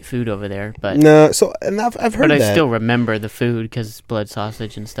 not great food over there, but no. So, and I've heard but that. I still remember the food because it's blood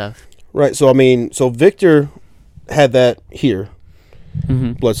sausage and stuff. Right. So I mean, so Victor had that here,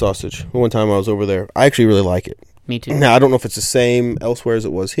 Mm-hmm. blood sausage. The one time I was over there, I actually really like it. Me too. Now I don't know if it's the same elsewhere as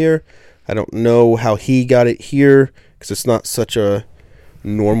it was here. I don't know how he got it here because it's not such a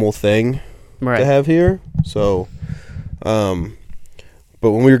normal thing to have here. So, but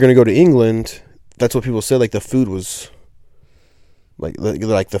when we were going to go to England, that's what people said. Like the food was. Like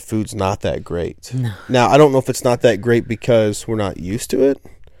the food's not that great. No. Now, I don't know if it's not that great because we're not used to it.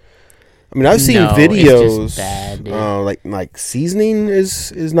 I mean, I've seen No, videos. it's just bad, dude. Like seasoning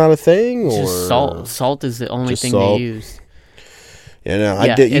is not a thing, It's or just salt. Salt is the only thing salt. they use. Yeah, no,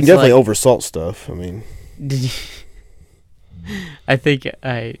 Yeah, you can it's definitely like- oversalt stuff. I mean, Did you? I think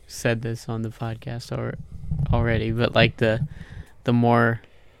I said this on the podcast already, but like the more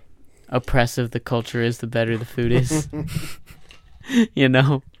oppressive the culture is, the better the food is. You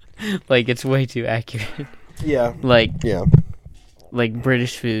know, like it's way too accurate. yeah, Like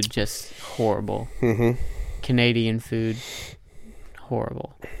British food, just horrible. mm-hmm. Canadian food,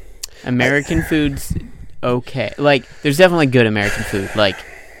 horrible. American food's okay. Like there's definitely good American food, like.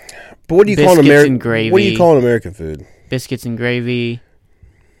 But what do you call an Biscuits American? and gravy. What do you call an American food? Biscuits and gravy,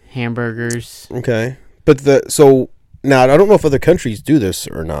 hamburgers. Okay, but so now I don't know if other countries do this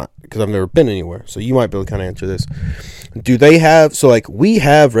or not because I've never been anywhere. So you might be able to kind of answer this. Do they have we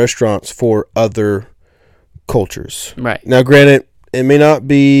have restaurants for other cultures? Right. Now, granted, it may not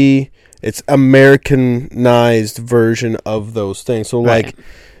be. It's Americanized version of those things. So Right.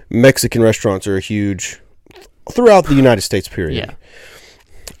 Mexican restaurants are huge throughout the United States. Period.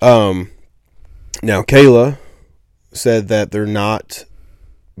 Yeah. Now, Kayla said that they're not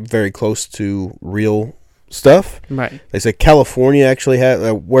very close to real stuff. Right. They said California actually had,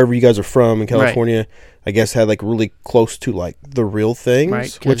 wherever you guys are from in California, I guess had really close to the real things.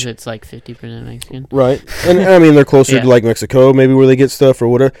 Right. Because it's 50% Mexican. Right. And I mean, they're closer Yeah. to Mexico, maybe where they get stuff or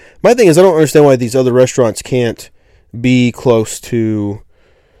whatever. My thing is, I don't understand why these other restaurants can't be close to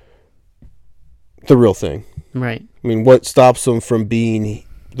the real thing. Right. I mean, what stops them from being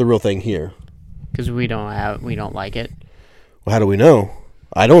the real thing here? Because we don't like it. Well, how do we know?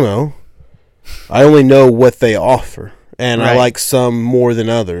 I don't know. I only know what they offer, and I Right. like some more than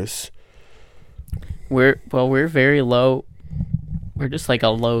others. We're very low. We're just a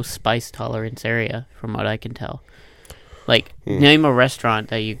low spice tolerance area, from what I can tell. Name a restaurant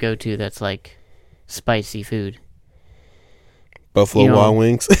that you go to that's spicy food. Buffalo Wild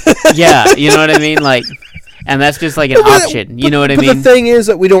Wings. Yeah, you know what I mean? And that's just an option. You know what I mean? But the thing is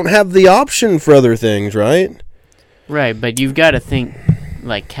that we don't have the option for other things, right? Right, but you've got to think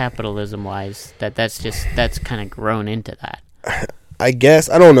capitalism-wise that's kind of grown into that. I guess.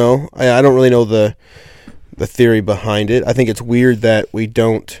 I don't know. I don't really know the theory behind it. I think it's weird that we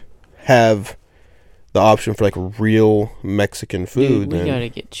don't have the option for real Mexican food. Dude, we gotta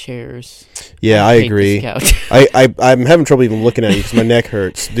get chairs. Yeah, I agree. Couch. I'm having trouble even looking at you because my neck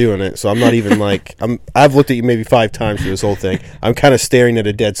hurts doing it. So I'm not even I've looked at you maybe 5 times through this whole thing. I'm kind of staring at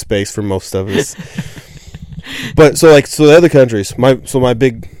a dead space for most of us. But so the other countries. My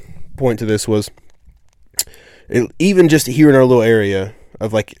big point to this was even just here in our little area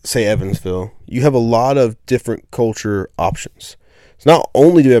of say Evansville, you have a lot of different culture options. So not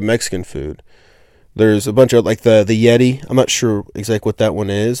only do we have Mexican food. There's a bunch of the Yeti. I'm not sure exactly what that one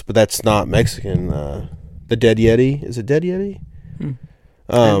is, but that's not Mexican. The Dead Yeti, is it Dead Yeti?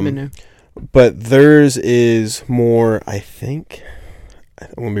 I haven't been there. But theirs is more. I think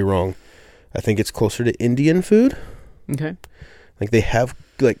I'm gonna be wrong. I think it's closer to Indian food. Okay. They have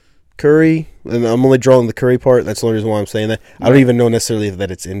curry, and I'm only drawing the curry part. That's the only reason why I'm saying that. I don't even know necessarily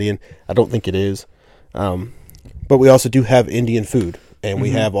that it's Indian. I don't think it is. But we also do have Indian food. And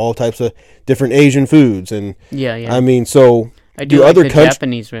we have all types of different Asian foods, and yeah. I mean, so I do other the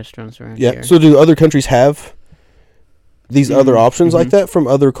Japanese restaurants around here. So do other countries have these other options like that from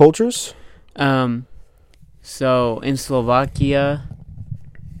other cultures? So in Slovakia,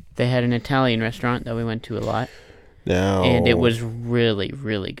 they had an Italian restaurant that we went to a lot. Now, And it was really,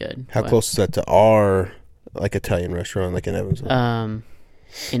 really good. How close is that to our Italian restaurant, in Evansville?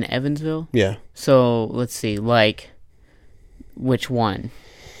 In Evansville? Yeah. So let's see, which one?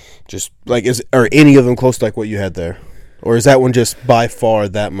 Just are any of them close to what you had there, or is that one just by far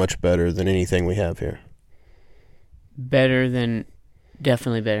that much better than anything we have here?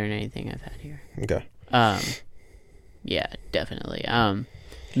 Definitely better than anything I've had here. Okay. Yeah, definitely.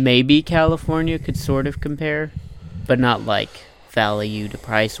 Maybe California could sort of compare, but not like value to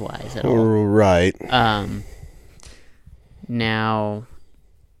price wise at all. Right. Now,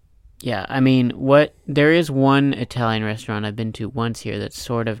 yeah, I mean, there is one Italian restaurant I've been to once here that's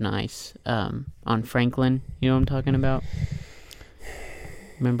sort of nice. On Franklin, you know what I'm talking about?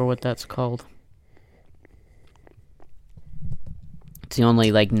 Remember what that's called? It's the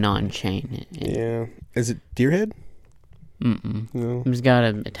only like non-chain. Yeah. Is it Deerhead? No. It's got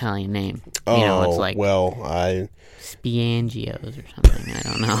an Italian name. Oh, you know, it's like Spiangio's or something. I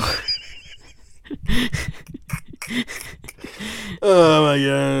don't know. Oh my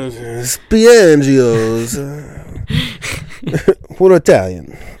gosh. Spiangio's. What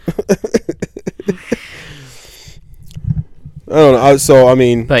Italian? I don't know. So, I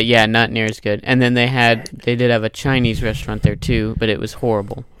mean... But yeah, not near as good. And then they did have a Chinese restaurant there too, but it was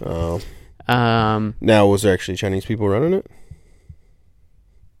horrible. Oh. Now, was there actually Chinese people running it?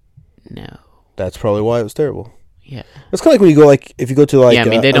 No. That's probably why it was terrible. Yeah. It's kind of like when you go, like, if you go to, like, yeah, I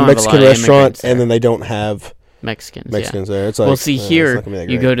mean, they a don't Mexican have a lot of restaurant and then they don't have Mexicans there. It's like, well, see, here,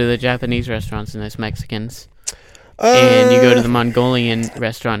 you go to the Japanese restaurants and there's Mexicans. And you go to the Mongolian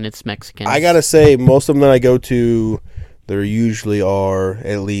restaurant and it's Mexicans. I gotta say, most of them that I go to, there usually are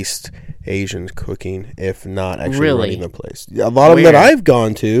at least Asians cooking, if not actually running the place. A lot of them that I've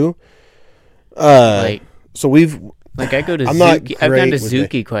gone to, so we've... Like, I go to Zuki. I've gone to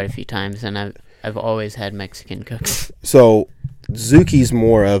Zuki quite a few times, and I've always had Mexican cooks. So, Zuki's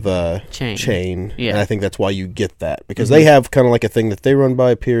more of a chain, yeah. And I think that's why you get that. Because they have kind of like a thing that they run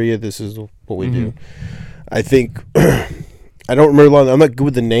by, period. This is what we do. I think... I don't remember a lot. I'm not good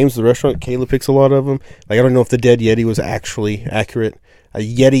with the names of the restaurant. Kayla picks a lot of them. Like, I don't know if the dead Yeti was actually accurate. A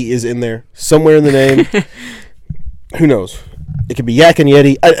Yeti is in there somewhere in the name. Who knows? It could be Yak and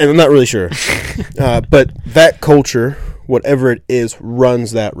Yeti. I'm not really sure. But that culture, whatever it is,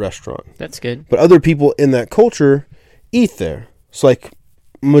 runs that restaurant. That's good. But other people in that culture eat there. So, like,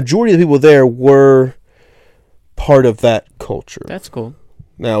 majority of the people there were part of that culture. That's cool.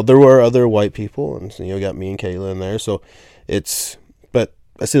 Now, there were other white people, and you got me and Kayla in there, so but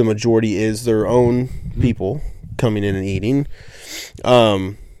I see the majority is their own people coming in and eating.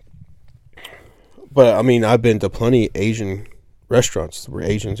 But, I mean, I've been to plenty of Asian restaurants where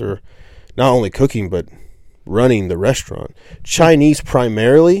Asians are not only cooking, but running the restaurant. Chinese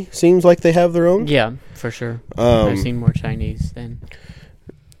primarily seems like they have their own. Yeah, for sure. I've seen more Chinese than...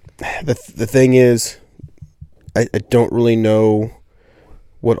 The thing is, I don't really know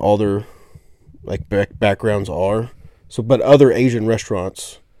what all their like backgrounds are. So, but other Asian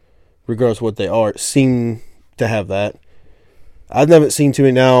restaurants, regardless of what they are, seem to have that. I haven't seen too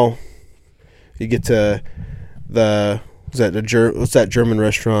many now. You get to what's that German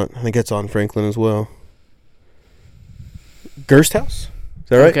restaurant? I think that's on Franklin as well. Gersthaus? Is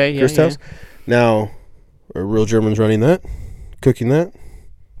that right? Okay, yeah, Gersthaus? Yeah. Now, are real Germans running that? Cooking that?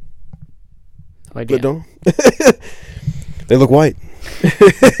 No idea. Don't. They look white.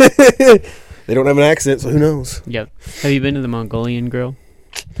 They don't have an accent, so who knows? Yep. Have you been to the Mongolian grill?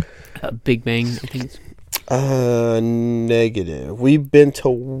 Big Bang, I think. Negative. We've been to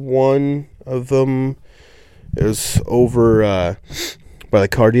one of them. It was over by the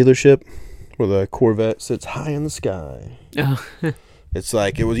car dealership where the Corvette sits high in the sky. Oh. It's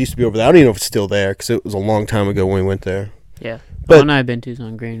like, it used to be over there. I don't even know if it's still there because it was a long time ago when we went there. Yeah. The one I've been to is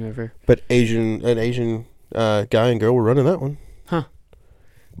on Green River. But an Asian guy and girl were running that one. Huh.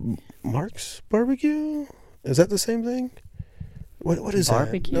 Mark's Barbecue? Is that the same thing? What is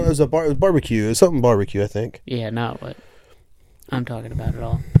barbecue? That? No, it was barbecue. It was something barbecue, I think. Yeah, not what I'm talking about at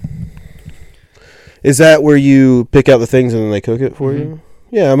all. Is that where you pick out the things and then they cook it for you?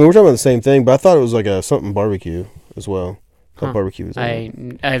 Yeah, I mean, we're talking about the same thing, but I thought it was like a something barbecue as well. Barbecue is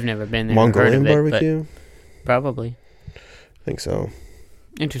I've never been there. Mongolian heard of barbecue? It, probably. I think so.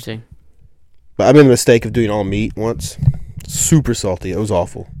 Interesting. But I made the mistake of doing all meat once. Super salty. It was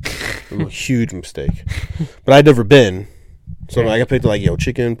awful. It was a huge mistake. But I'd never been. So I picked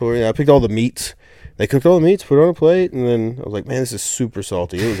chicken, pork. I picked all the meats. They cooked all the meats, put it on a plate, and then I was like, man, this is super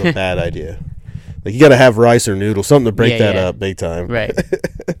salty. It was a bad idea. Like, you got to have rice or noodles, something to break that up big time. Right.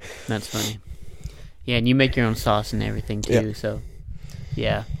 That's funny. Yeah, and you make your own sauce and everything too, so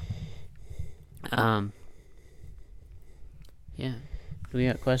yeah. Yeah. Do we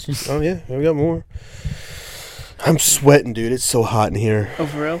got questions? Oh yeah, we got more. I'm sweating, dude. It's so hot in here. Oh,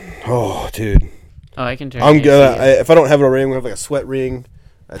 for real? Oh, dude. Oh, I can turn. I'm gonna. If I don't have it already, I'm gonna have like a sweat ring.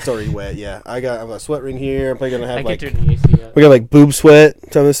 It's already wet. Yeah, I've got a sweat ring here. I'm probably gonna have I can turn the AC up. We got like boob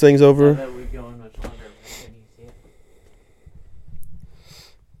sweat. Time this thing's over. I bet we'd go on much longer. Can you see it?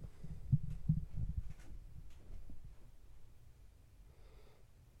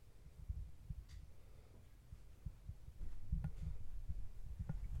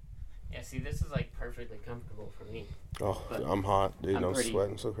 Yeah, see, this is like perfectly comfortable for me. Oh, I'm hot, dude. I'm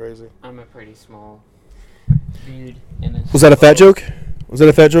sweating so crazy. I'm a pretty small dude. Was that a fat joke? Was that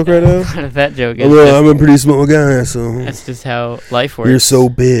a fat joke right now? Not a fat joke. I'm a pretty small guy, so. That's just how life works. You're so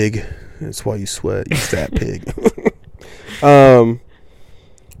big. That's why you sweat, you fat pig.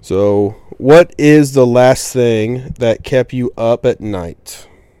 So, what is the last thing that kept you up at night?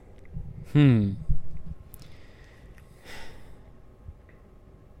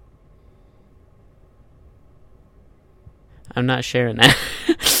 I'm not sharing that.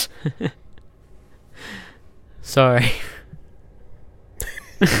 Sorry.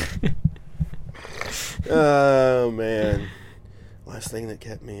 Oh, man. Last thing that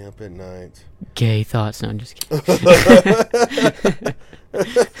kept me up at night. Gay thoughts. No, I'm just kidding.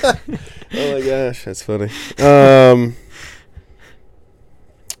 Oh, my gosh. That's funny. I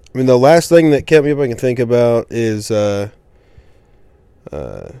mean, the last thing that kept me up I can think about is, I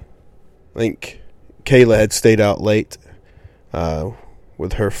think Kayla had stayed out late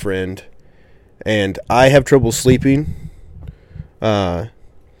with her friend, and I have trouble sleeping. I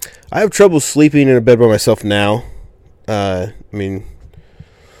have trouble sleeping in a bed by myself now. I mean,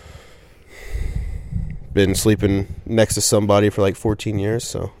 been sleeping next to somebody for like 14 years,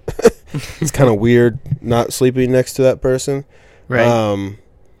 so it's kind of weird not sleeping next to that person. Right. And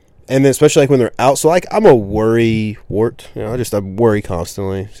then especially like when they're out, so like I'm a worry wart, you know, I worry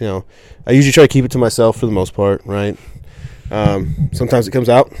constantly. You know, I usually try to keep it to myself for the most part, right? Sometimes it comes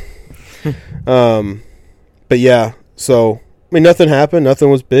out. But yeah, so I mean, nothing happened. Nothing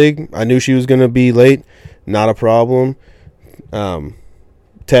was big. I knew she was going to be late. Not a problem.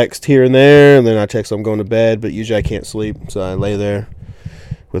 Text here and there, and then I text I'm going to bed, but usually I can't sleep, so I lay there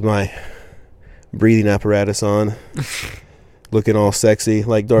with my breathing apparatus on, looking all sexy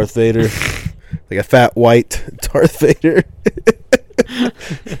like Darth Vader, like a fat white Darth Vader.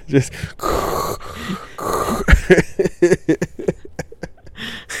 Just...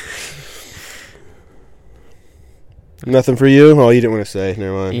 Nothing for you? Oh, you didn't want to say.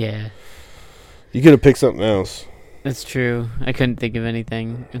 Never mind. Yeah. You could have picked something else. That's true. I couldn't think of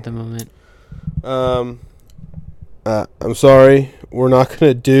anything at the moment. I'm sorry. We're not going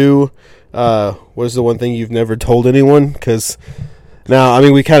to do what is the one thing you've never told anyone? Because now, I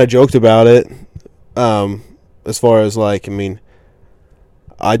mean, we kind of joked about it. As far as like, I mean,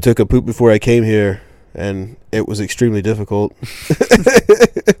 I took a poop before I came here, and it was extremely difficult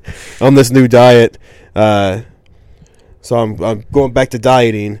on this new diet. So I'm going back to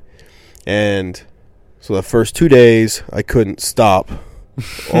dieting, and so the first 2 days I couldn't stop,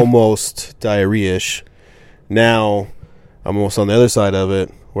 almost diarrhea-ish. Now I'm almost on the other side of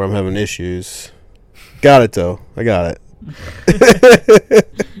it, where I'm having issues. Got it though, I got it.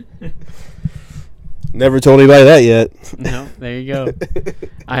 Never told anybody that yet. No, there you go.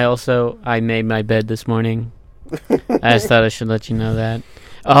 I made my bed this morning. I just thought I should let you know that.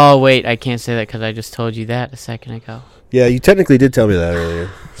 Oh wait, I can't say that because I just told you that a second ago. Yeah, you technically did tell me that earlier,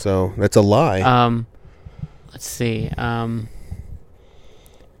 so that's a lie. Let's see.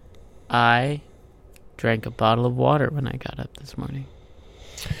 I drank a bottle of water when I got up this morning.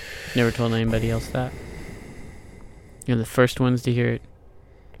 Never told anybody else that. You're the first ones to hear it.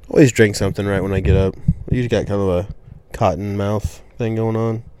 Always drink something right when I get up. You got kind of a cotton mouth thing going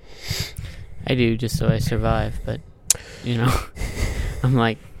on. I do, just so I survive, but, you know, I'm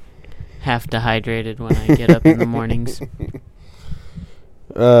like half dehydrated when I get up in the mornings.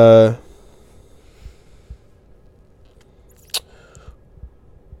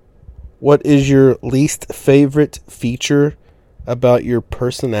 What is your least favorite feature about your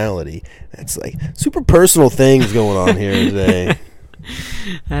personality? That's like super personal things going on here today.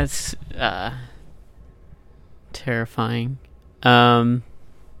 That's terrifying. Let's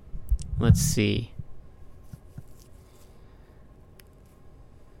see.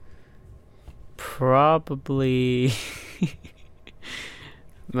 Probably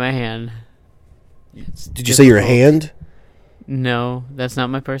my hand. Did you say your hand? No, that's not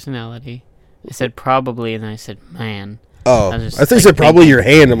my personality. I said probably, and then I said man. Oh, I think you said probably your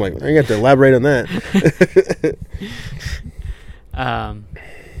hand. I'm like, I got to elaborate on that.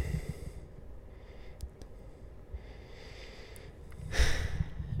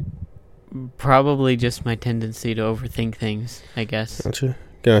 Probably just my tendency to overthink things, I guess. Gotcha.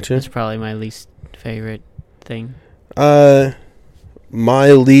 That's probably my least favorite thing. My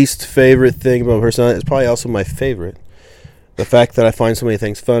least favorite thing about my personality is probably also my favorite. The fact that I find so many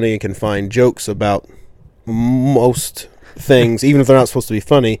things funny and can find jokes about most things, even if they're not supposed to be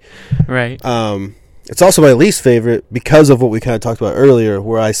funny. Right. It's also my least favorite because of what we kind of talked about earlier,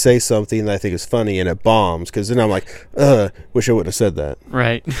 where I say something that I think is funny and it bombs, because then I'm like, wish I wouldn't have said that.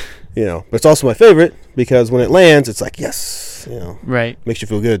 Right. But it's also my favorite because when it lands, it's like, yes, right. Makes you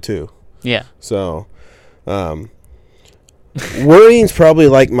feel good too. Yeah. So, worrying's probably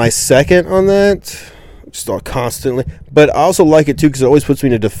like my second on that, just all constantly. But I also like it too because it always puts me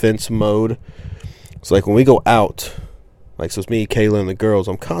in a defense mode. So like when we go out, like so it's me, Kayla, and the girls,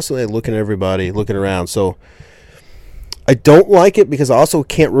 I'm constantly looking at everybody, looking around. So I don't like it because I also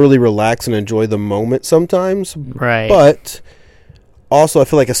can't really relax and enjoy the moment sometimes. Right. But also I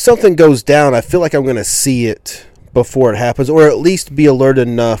feel like if something goes down, I feel like I'm going to see it before it happens, or at least be alert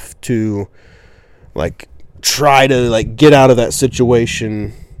enough to like try to like get out of that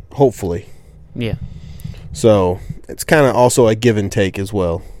situation, hopefully. Yeah. So it's kind of also a give and take as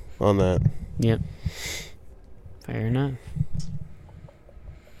well on that. Yep. Fair enough.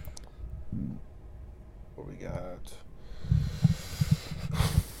 What we got?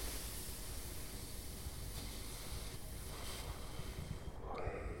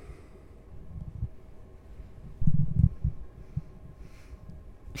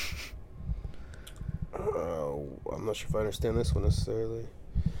 I'm not sure if I understand this one necessarily.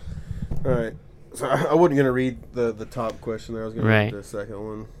 All right. So I wasn't going to read the top question there. I was going to read the second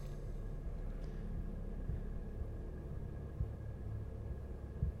one.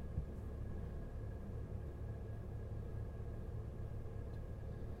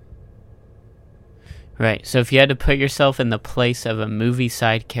 Right. So if you had to put yourself in the place of a movie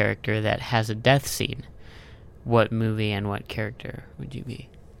side character that has a death scene, what movie and what character would you be?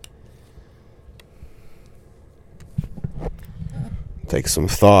 Take some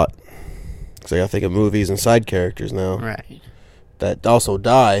thought. Because I got to think of movies and side characters now. Right. That also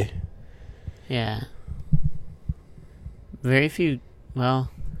die. Yeah. Very few, well...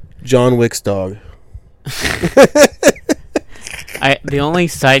 John Wick's dog. The only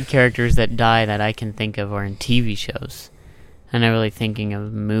side characters that die that I can think of are in TV shows. I'm not really thinking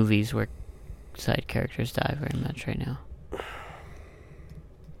of movies where side characters die very much right now.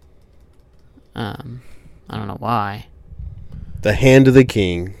 I don't know why. The Hand of the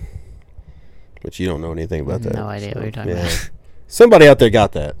King. But you don't know anything about that. No idea what you're talking about. Somebody out there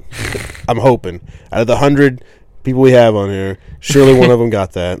got that. I'm hoping. Out of the 100 people we have on here, surely one of them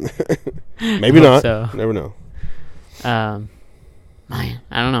got that. Maybe not. So. Never know. Man,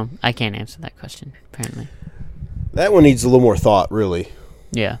 I don't know. I can't answer that question, apparently. That one needs a little more thought, really.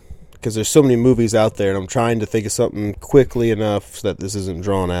 Yeah. Because there's so many movies out there, and I'm trying to think of something quickly enough so that this isn't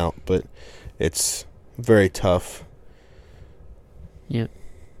drawn out, but it's very tough. Yep.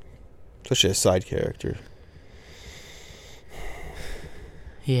 Especially a side character.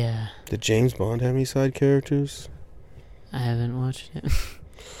 Yeah. Did James Bond have any side characters? I haven't watched it.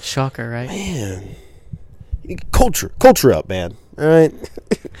 Shocker, right? Man. Culture up, man. All right?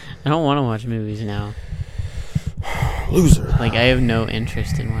 I don't want to watch movies now. Loser. Like, I have no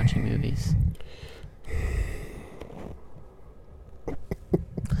interest in watching movies.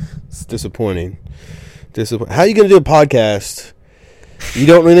 It's disappointing. How are you going to do a podcast? You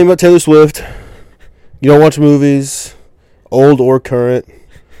don't know anything about Taylor Swift. You don't watch movies, old or current.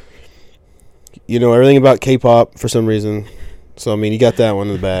 You know everything about K-pop for some reason. So, I mean, you got that one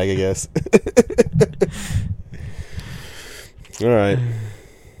in the bag, I guess. All right.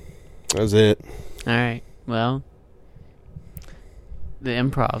 That's it. All right. Well, the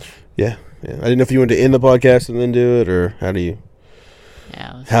improv. Yeah. I didn't know if you wanted to end the podcast and then do it, or how do you...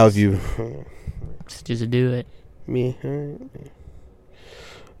 Yeah. How have you... Let's just do it. Me? All right.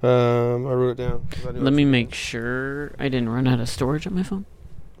 I wrote it down. Let me make sure I didn't run out of storage on my phone.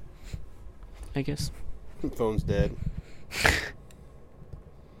 I guess. Phone's dead.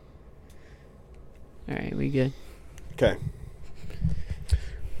 Alright, we good. Okay.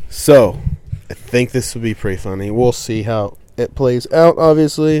 So, I think this will be pretty funny. We'll see how it plays out,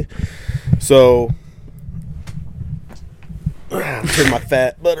 obviously. So, turn my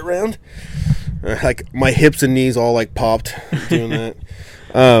fat butt around. Like, my hips and knees all, like, popped doing that.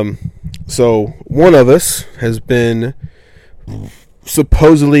 So one of us has been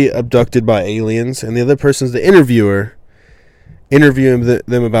supposedly abducted by aliens, and the other person's the interviewer, interviewing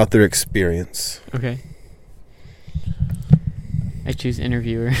them about their experience. Okay. I choose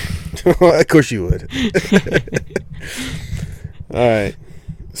interviewer. Of course you would. All right.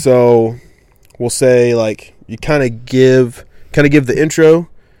 So we'll say like you kind of give the intro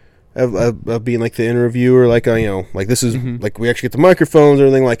of being like the interviewer, like like this is like we actually get the microphones or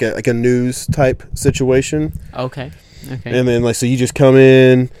anything, like a news type situation. Okay. And then like so you just come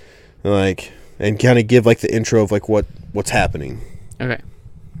in like and kind of give like the intro of like what's happening. Okay.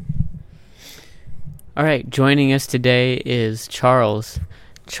 All right, joining us today is Charles.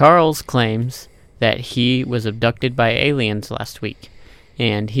 Charles claims that he was abducted by aliens last week.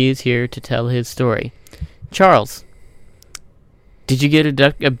 and he is here to tell his story. Charles, did you get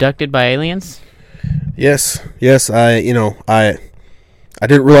abducted by aliens? Yes. I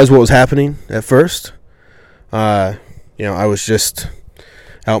didn't realize what was happening at first. I was just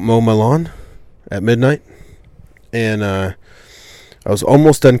out mowing my lawn at midnight, and I was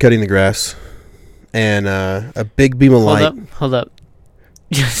almost done cutting the grass, and a big beam of light. Hold up.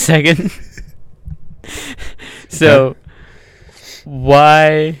 Just a second. So,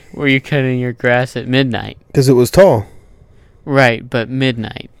 why were you cutting your grass at midnight? Because it was tall. Right, but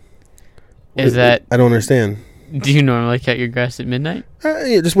midnight. Is that... I don't understand. Do you normally cut your grass at midnight?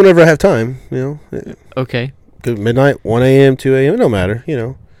 Yeah, just whenever I have time, Okay. Midnight, 1 a.m., 2 a.m., it don't matter,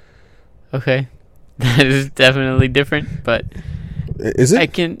 Okay. That is definitely different, but... Is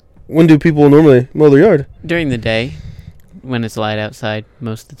it? When do people normally mow their yard? During the day, when it's light outside,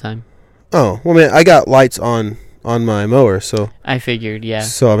 most of the time. Oh, well, man, I got lights on my mower, so... I figured, yeah.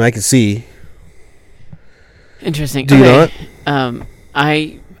 So, I can see. Interesting. Do you not?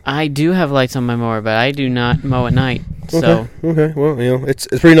 I do have lights on my mower, but I do not mow at night, so... Okay, well, it's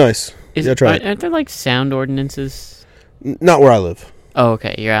pretty nice. Try it. Aren't there, like, sound ordinances? Not where I live. Oh,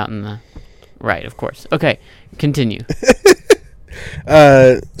 okay, you're out in the... Right, of course. Okay, continue.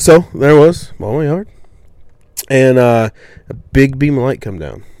 So there was mowing my yard, and a big beam of light come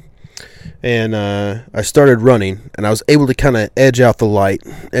down, and I started running, and I was able to kind of edge out the light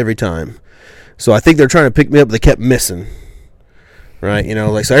every time. So I think they're trying to pick me up, but they kept missing. Right,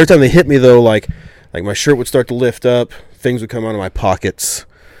 so every time they hit me though, like my shirt would start to lift up, things would come out of my pockets,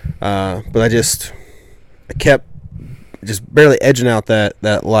 but I kept just barely edging out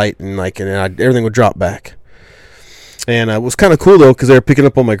that light, and everything would drop back. And it was kind of cool, though, because they were picking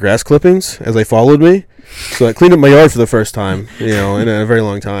up on my grass clippings as they followed me. So I cleaned up my yard for the first time, in a very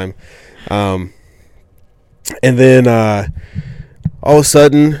long time. And then all of a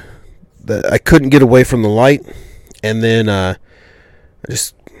sudden, I couldn't get away from the light. And then I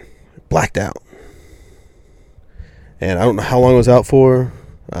just blacked out. And I don't know how long I was out for.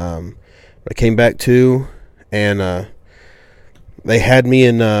 But I came back to, and they had me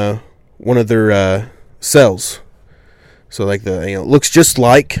in one of their cells. So it looks just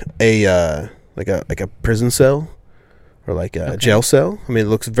like a prison cell or like a jail cell. I mean, it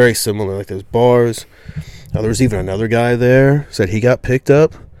looks very similar. Like there's bars. There was even another guy there said he got picked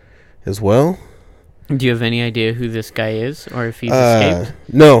up as well. Do you have any idea who this guy is, or if he's escaped?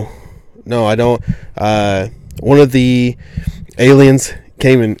 No, I don't. One of the aliens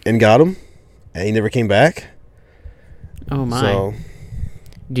came and got him, and he never came back. Oh my! So,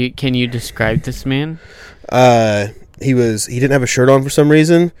 can you describe this man? He didn't have a shirt on for some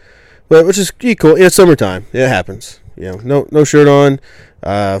reason, but which is cool. Yeah, it's summertime. It happens. No shirt on,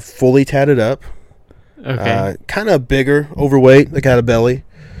 fully tatted up. Okay. Kind of bigger, overweight, like had a belly.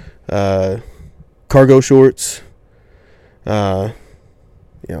 Cargo shorts. Bald,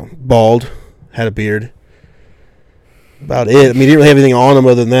 had a beard. About it. I mean, he didn't really have anything on him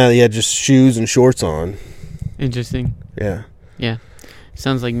other than that. He had just shoes and shorts on. Interesting. Yeah. Yeah.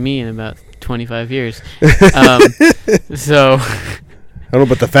 Sounds like me in about 25 years. So I don't know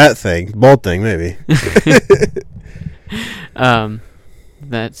about the bald thing, maybe.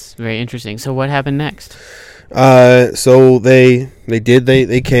 That's very interesting. So what happened next? So they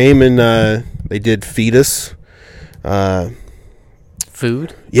came and they did feed us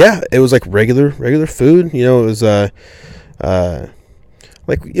food. Yeah, it was like regular food. It was one of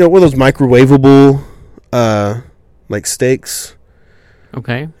those microwavable like steaks.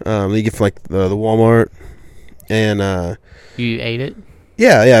 Okay. You get from like the Walmart, and you ate it.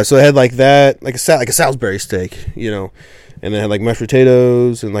 Yeah. So it had like that, like a Salisbury steak, and it had like mashed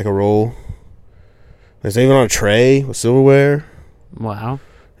potatoes and like a roll. There's even on a tray with silverware. Wow.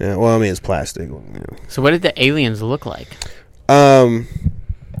 Yeah. Well, I mean, it's plastic. So what did the aliens look like? So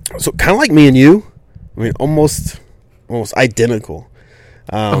kind of like me and you. I mean, almost identical.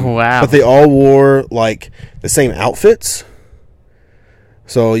 Wow. But they all wore like the same outfits.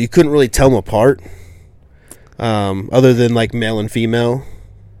 So you couldn't really tell them apart, other than like male and female.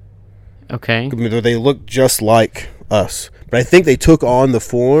 Okay. I mean, they looked just like us, but I think they took on the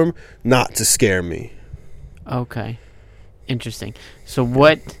form not to scare me. Okay. Interesting. So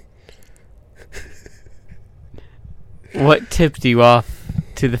what tipped you off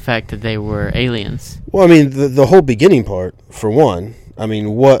to the fact that they were aliens? Well, I mean, the whole beginning part, for one. I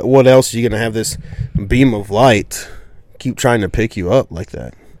mean, what else are you going to have this beam of light keep trying to pick you up like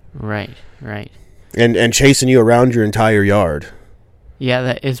that? Right. And chasing you around your entire yard. Yeah,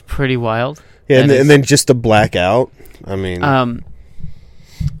 that is pretty wild. Yeah, and then just to black out. I mean...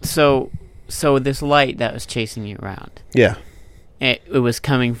 So this light that was chasing you around. Yeah. it was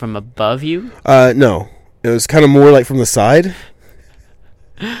coming from above you? No. It was kind of more like from the side.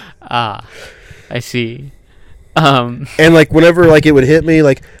 Ah, I see. And like whenever like it would hit me,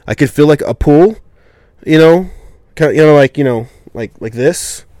 like I could feel like a pull, you know, kind of, like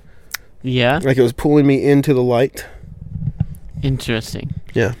this. Yeah. Like it was pulling me into the light. Interesting.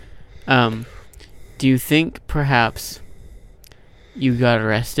 Yeah. Do you think perhaps you got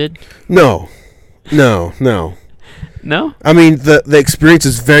arrested? No. No? I mean, the experience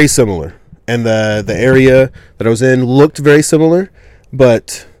is very similar, and the area that I was in looked very similar,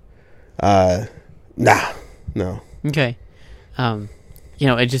 but no. Okay.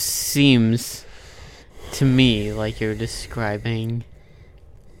 It just seems to me like you're describing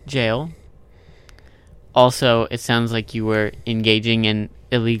jail. Also, it sounds like you were engaging in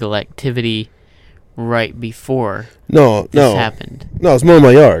illegal activity right before this happened. No, it's mowing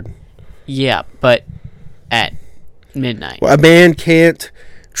my yard. Yeah, but at midnight. Well, a man can't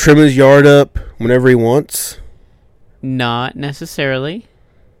trim his yard up whenever he wants. Not necessarily.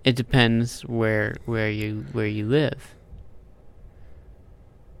 It depends where you live.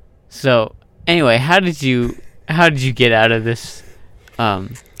 So, anyway, how did you get out of this?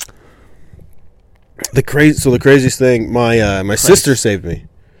 The craziest thing, my sister saved me.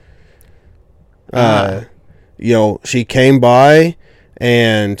 She came by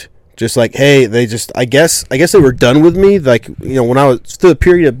and just like, hey, I guess they were done with me. Like, when I was through the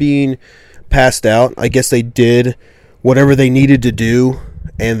period of being passed out, I guess they did whatever they needed to do.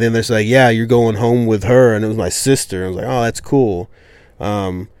 And then they're like, yeah, you're going home with her. And it was my sister. I was like, oh, that's cool.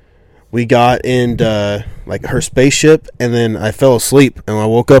 We got in like her spaceship, and then I fell asleep. And when I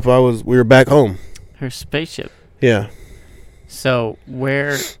woke up, we were back home. Her spaceship? Yeah. So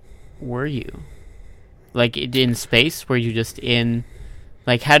where were you? Like in space? Were you just in...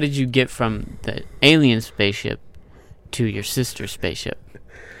 Like, how did you get from the alien spaceship to your sister's spaceship?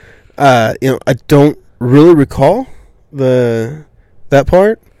 I don't really recall that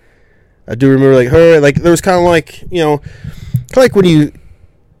part. I do remember like her, like there was kind of like, when you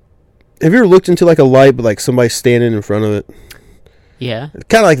have you ever looked into like a light but like somebody standing in front of it? Yeah.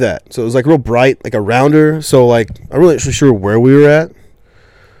 Kind of like that. So it was like real bright, like around her. So like I'm really not sure where we were at.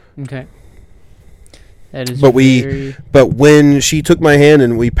 Okay. That is But when she took my hand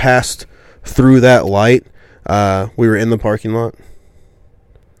and we passed through that light, we were in the parking lot.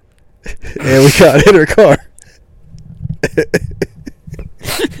 And we got in her car.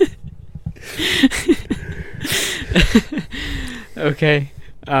 Okay.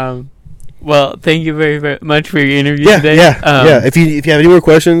 Well, thank you very, very much for your interview today. Yeah. If you have any more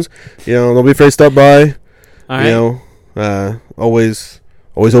questions, don't be afraid to stop by. All right. Always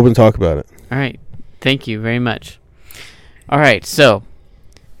open to talk about it. All right. Thank you very much. All right. So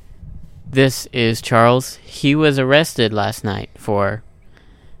this is Charles. He was arrested last night for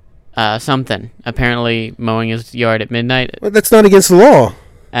something. Apparently mowing his yard at midnight. Well, that's not against the law.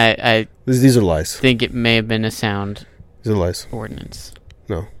 These are lies. Think it may have been a sound. These are lies. Ordinance.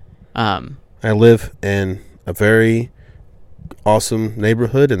 No. I live in a very awesome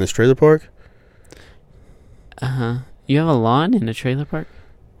neighborhood in this trailer park. You have a lawn in a trailer park?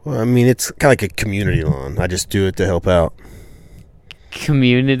 Well, I mean, it's kind of like a community lawn. I just do it to help out.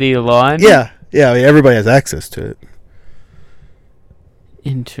 Community lawn? Yeah. I mean, everybody has access to it.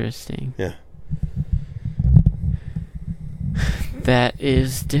 Interesting. Yeah. That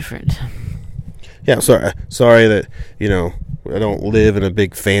is different. Yeah, sorry that, I don't live in a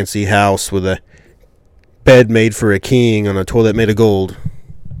big fancy house with a bed made for a king on a toilet made of gold.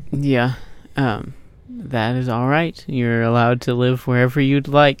 Yeah. That is all right. You're allowed to live wherever you'd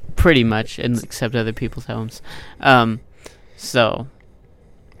like, pretty much, except other people's homes. So.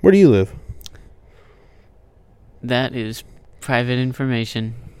 Where do you live? That is private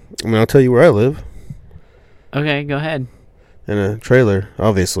information. I mean, I'll tell you where I live. Okay, go ahead. In a trailer,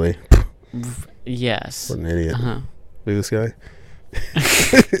 obviously. Yes. What an idiot. Look at this guy.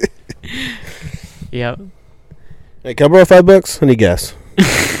 Yep. Hey, can I borrow $5? I need gas.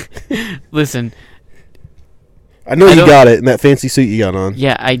 Listen. I know you got it in that fancy suit you got on.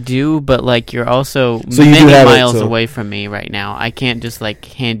 Yeah, I do, but like you're also so many miles it, away from me right now. I can't just like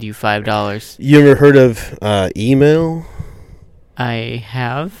hand you $5. You ever heard of email? I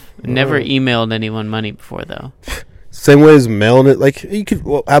have never emailed anyone money before though. Same way as mailing it. Like you could.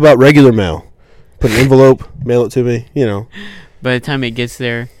 Well, how about regular mail? Put an envelope, mail it to me. By the time it gets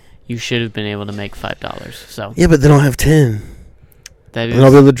there, you should have been able to make $5. So yeah, but they don't have 10. That is. And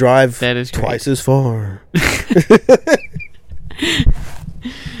I'll be able to drive twice as far.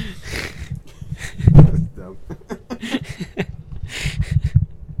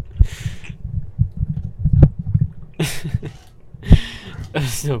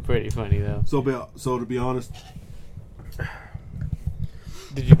 still pretty funny though. So to be honest,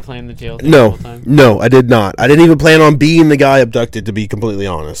 did you plan the jail thing the whole time? No, I did not. I didn't even plan on being the guy abducted, to be completely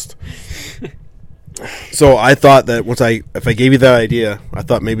honest. So I thought that if I gave you that idea, I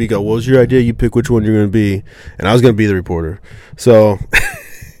thought maybe you go, what was your idea? You pick which one you're going to be. And I was going to be the reporter. So,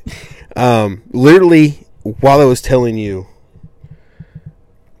 literally, while I was telling you,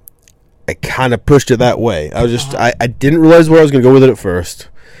 I kind of pushed it that way. I was just, I didn't realize where I was going to go with it at first.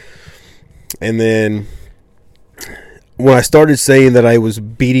 And then when I started saying that I was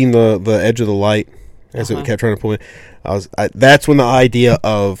beating the edge of the light as it kept trying to pull me, that's when the idea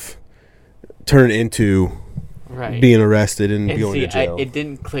of turning into being arrested and going to jail. It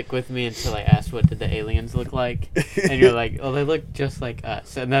didn't click with me until I asked, what did the aliens look like? And you're like, oh, they look just like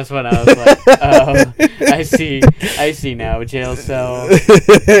us. And that's when I was like, oh, I see now. Jail cell,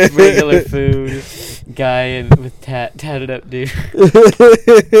 regular food, guy with tatted up dude.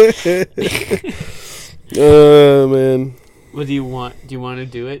 Oh, man. What do you want? Do you want to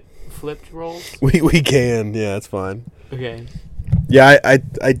do it? Flipped roles? We can. Yeah, it's fine. Okay. Yeah,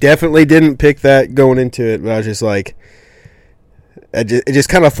 I definitely didn't pick that going into it, but I was just like, it just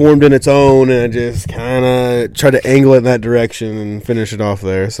kind of formed in its own, and I just kind of tried to angle it in that direction and finish it off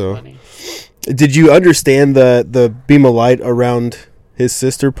there. So, funny. Did you understand the beam of light around his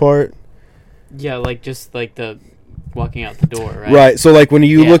sister part? Yeah, like just like the walking out the door, right? Right. So like when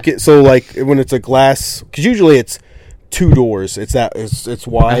you look at, so like when it's a glass, because usually it's two doors. It's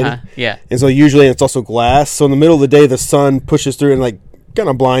wide. Yeah. And so usually it's also glass. So in the middle of the day, the sun pushes through and like kind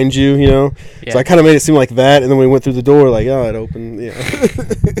of blinds you, you know. Yeah. So I kind of made it seem like that, and then when we went through the door, like, oh, it opened. Yeah.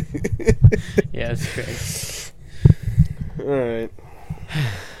 Yeah, it's great. All right.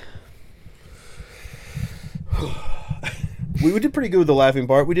 We did pretty good with the laughing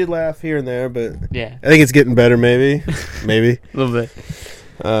part. We did laugh here and there, but yeah, I think it's getting better. Maybe. A little bit.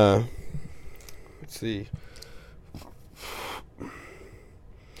 Let's see.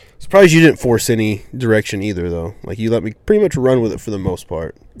 Surprised you didn't force any direction either, though. Like, you let me pretty much run with it for the most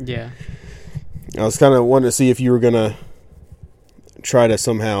part. Yeah. I was kind of wanting to see if you were gonna try to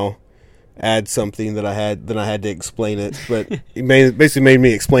somehow add something that I had to explain it, but it basically made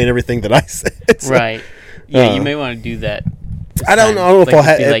me explain everything that I said. So, right. Yeah, you may want to do that. I don't know if I'll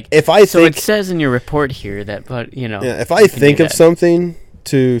have. Like, if I so think, it says in your report here that, but you know. Yeah, if I think of something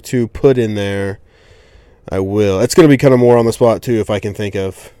to put in there, I will. It's going to be kind of more on the spot too, if I can think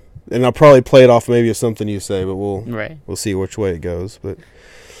of, and I'll probably play it off maybe of something you say, but we'll see which way it goes. But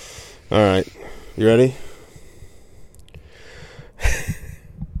all right, you ready? I'm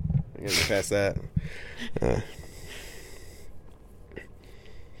gonna pass that.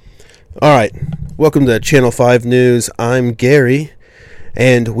 All right. Welcome to Channel 5 News. I'm Gary,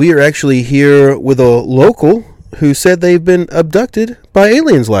 and we are actually here with a local who said they've been abducted by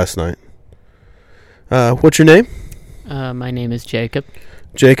aliens last night. What's your name? My name is Jacob.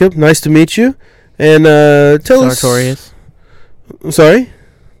 Jacob, nice to meet you. And tell Sartorius. us... Sorry?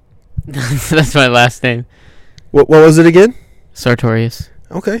 That's my last name. What was it again? Sartorius.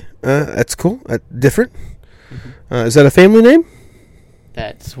 Okay, that's cool. Different. Mm-hmm. Is that a family name?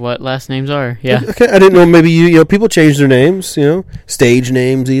 That's what last names are, yeah. Okay, I didn't know, maybe you know, people change their names, you know, stage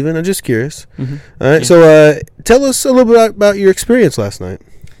names even. I'm just curious. Mm-hmm. All right, yeah. So tell us a little bit about your experience last night.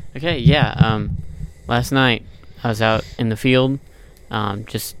 Okay, yeah. Last night I was out in the field,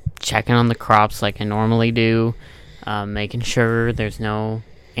 just checking on the crops like I normally do, making sure there's no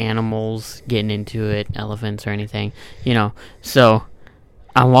animals getting into it, elephants or anything, you know. So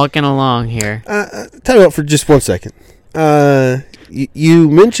I'm walking along here. Time out for just 1 second. You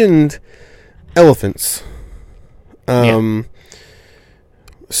mentioned elephants. Yeah.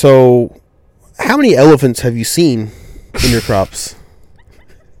 So, how many elephants have you seen in your crops?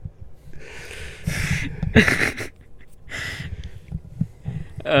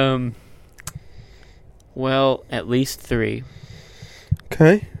 Well, at least 3.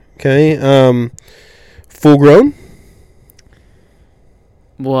 Okay. Full grown?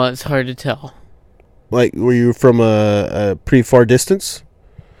 Well, it's hard to tell. Like, were you from a pretty far distance?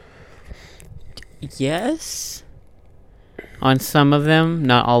 Yes. On some of them,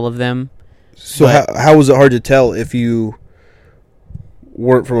 not all of them. So how was it hard to tell if you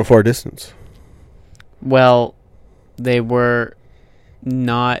weren't from a far distance? Well, they were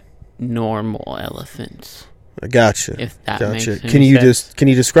not normal elephants. I gotcha. If that makes any sense. Can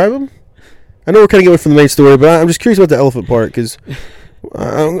you describe them? I know we're kind of going from the main story, but I'm just curious about the elephant part, because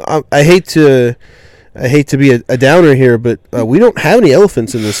I hate to be a downer here, but we don't have any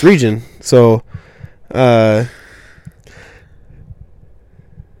elephants in this region, so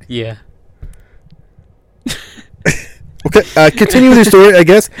yeah. Okay, continue with your story, I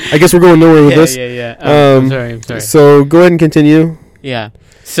guess. I guess we're going nowhere with this. Yeah. I'm sorry. So go ahead and continue. Yeah.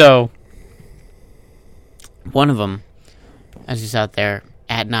 So, one of them, I was just out there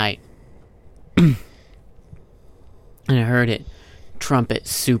at night, and I heard it trumpet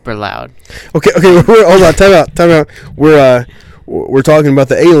super loud. Okay, hold on, time out. We're talking about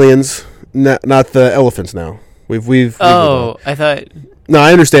the aliens, not the elephants now. We've I thought... No,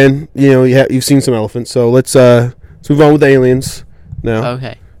 I understand. You know, you've seen some elephants, so let's move on with the aliens now.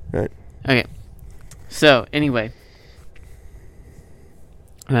 Okay. All right. Okay. So, anyway,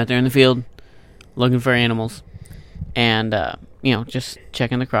 I'm out there in the field looking for animals and, just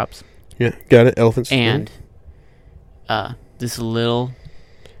checking the crops. Yeah, got it. Elephants. And this little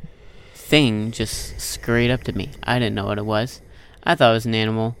thing just scurried up to me. I didn't know what it was. I thought it was an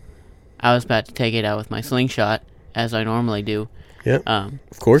animal. I was about to take it out with my slingshot, as I normally do. Yeah,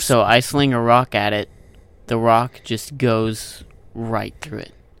 of course. So I sling a rock at it. The rock just goes right through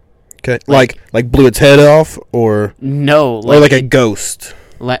it. Okay, like blew its head off, or no, like a ghost.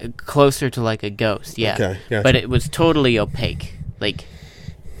 Closer to like a ghost, yeah. Okay, gotcha. But it was totally opaque. Like,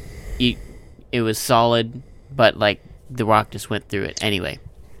 it was solid, but like the rock just went through it. Anyway.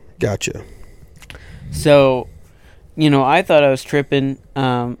 Gotcha. So, I thought I was tripping.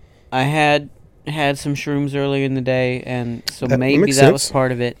 I had some shrooms earlier in the day, and so maybe that was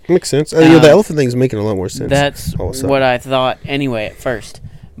part of it. Makes sense. The elephant thing's making a lot more sense. That's what I thought anyway at first.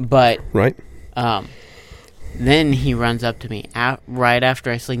 But right. Then he runs up to me right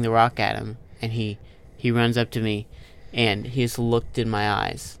after I sling the rock at him, and he runs up to me, and he just looked in my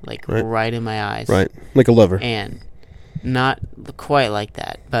eyes, like right in my eyes. Right, like a lover. And not quite like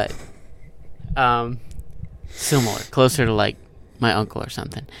that, but similar, closer to like my uncle or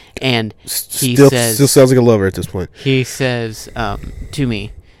something. And he says... Still sounds like a lover at this point. He says to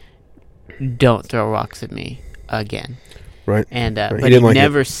me, don't throw rocks at me again. Right. And right. But he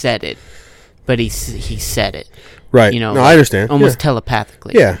never said it. But he said it. Right. No, I understand. Almost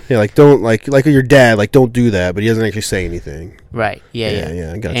telepathically. Yeah. Like don't like your dad, like don't do that, but he doesn't actually say anything. Right.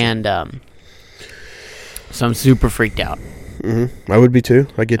 Yeah, I got you. And so I'm super freaked out. Mm-hmm. I would be too.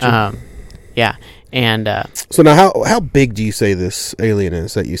 I get you. Yeah. And so now how big do you say this alien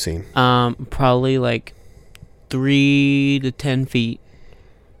is that you've seen? Probably like 3 to 10 feet.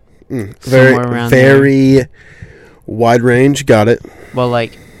 Very wide range. Got it. Well,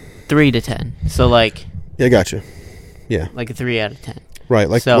 like 3 to 10. So like... Yeah, gotcha. Yeah. Like a 3 out of 10. Right,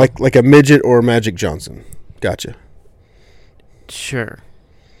 like a midget or Magic Johnson. Gotcha. Sure.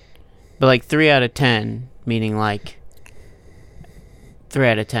 But like 3 out of 10, meaning like 3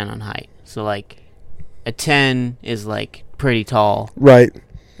 out of 10 on height. So like a 10 is like pretty tall. Right.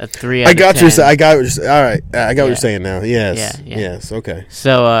 A 3 out I of got 10. I got what you're all right. I got what you're saying now. Yes. Yeah. Yes. Okay.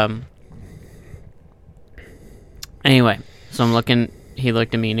 So anyway, so I'm looking. He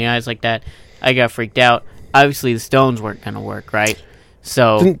looked at me in the eyes like that. I got freaked out. Obviously, the stones weren't gonna work, right?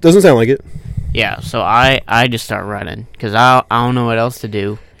 So doesn't sound like it. Yeah. So I just start running because I don't know what else to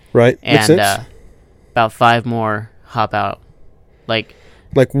do. Right. And makes sense. About 5 more hop out, like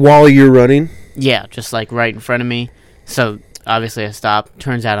while you're running. Yeah, just like right in front of me. So obviously I stop.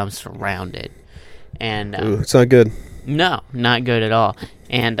 Turns out I'm surrounded, and it's not good. No, not good at all.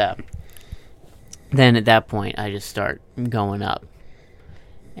 And then at that point, I just start going up,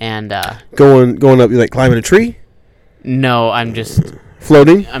 and going up. You like climbing a tree? No, I'm just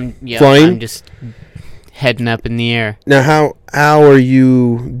floating. Flying. I'm just heading up in the air. Now, how are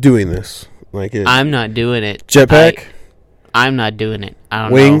you doing this? Like, I'm not doing it. Jetpack. I'm not doing it. I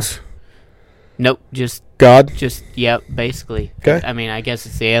don't Wings. know. Nope, just God. Yep, basically. Okay. I mean, I guess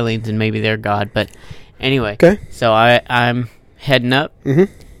it's the aliens and maybe they're God, but anyway. Okay. So I'm heading up,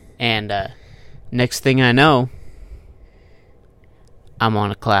 and next thing I know, I'm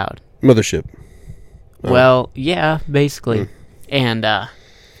on a cloud. Mothership. Well, yeah, basically. And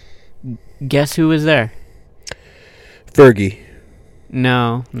guess who was there? Fergie.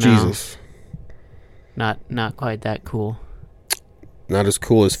 No. Jesus. Not quite that cool. Not as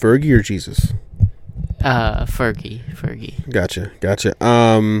cool as Fergie or Jesus? Fergie. Gotcha.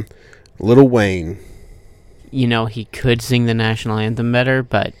 Lil Wayne. You know, he could sing the national anthem better,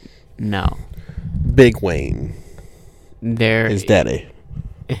 but no. Big Wayne. His daddy.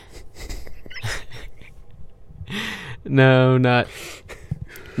 No, not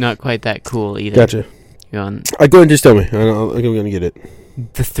quite that cool either. Gotcha. Go ahead and just tell me. I'm going to get it.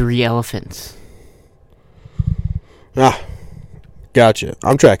 The 3 elephants. Gotcha.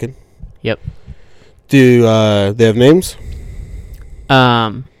 I'm tracking. Yep. Do they have names?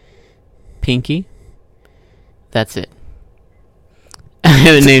 Pinky. That's it. I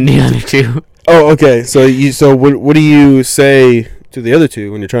haven't named the other 2. Oh, okay. So what do you say to the other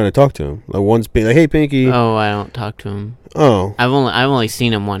two when you're trying to talk to them? Like one's being like, "Hey, Pinky." Oh, I don't talk to him. Oh, I've only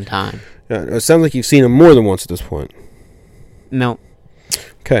seen him one time. yeah, it sounds like you've seen him more than once at this point. No.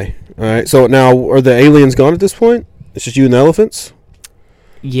 Okay. All right. So now, are the aliens gone at this point? It's just you and the elephants?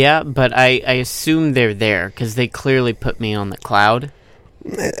 Yeah, but I assume they're there because they clearly put me on the cloud.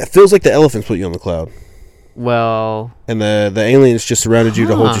 It feels like the elephants put you on the cloud. Well... And the aliens just surrounded you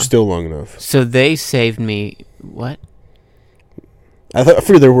to hold you still long enough. So they saved me... What? I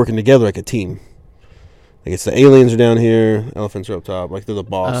figured they were working together like a team. Like it's the aliens are down here, elephants are up top. Like they're the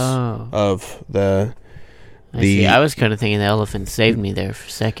boss of the... I see. I was kind of thinking the elephants saved me there for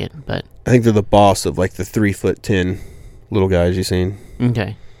a second, but... I think they're the boss of like the 3'10" little guys you've seen.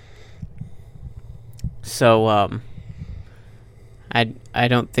 Okay. So, I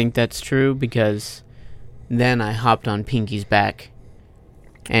don't think that's true because then I hopped on Pinky's back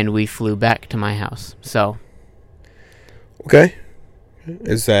and we flew back to my house. So. Okay.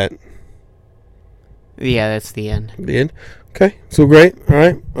 Is that? Yeah, that's the end. The end? Okay. So great. All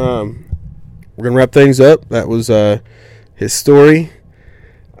right. We're going to wrap things up. That was his story.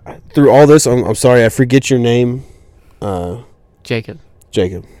 Through all this, I'm sorry, I forget your name. Jacob.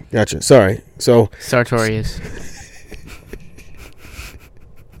 Gotcha. Sorry. So Sartorius.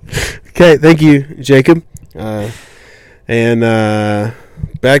 Okay, thank you, Jacob. And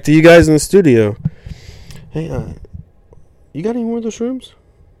back to you guys in the studio. Hey, you got any more of those shrooms?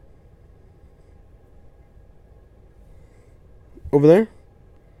 Over there?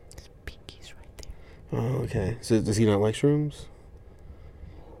 Pinky's right there. Oh, okay. So does he not like shrooms?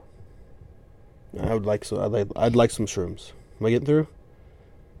 I would like I'd like some shrooms. Am I getting through?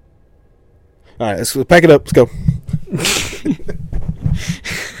 All right, let's pack it up. Let's go.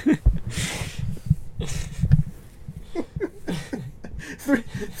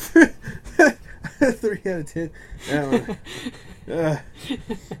 3 out of 10.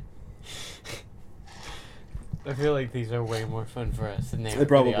 I feel like these are way more fun for us than they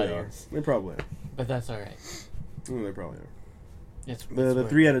probably are. They probably are. But that's all right. They probably are. It's the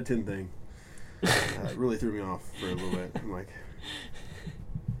 3 out of 10 thing really threw me off for a little bit. I'm like,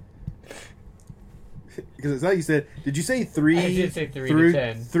 because it's how you said. Did you say 3? I did say 3 to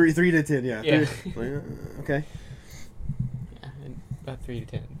 10. 3 to 10. Yeah. Yeah. Okay. Yeah, about 3 to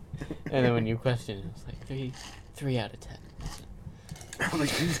 10. And then when you questioned it, I was like 3 out of 10. I'm like,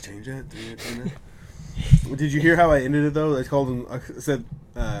 can you just change that? 3 out of 10. Did you hear how I ended it though? I called him. I said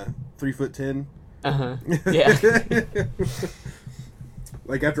 3'10". Yeah.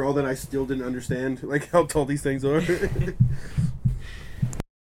 Like after all that, I still didn't understand like how tall these things are.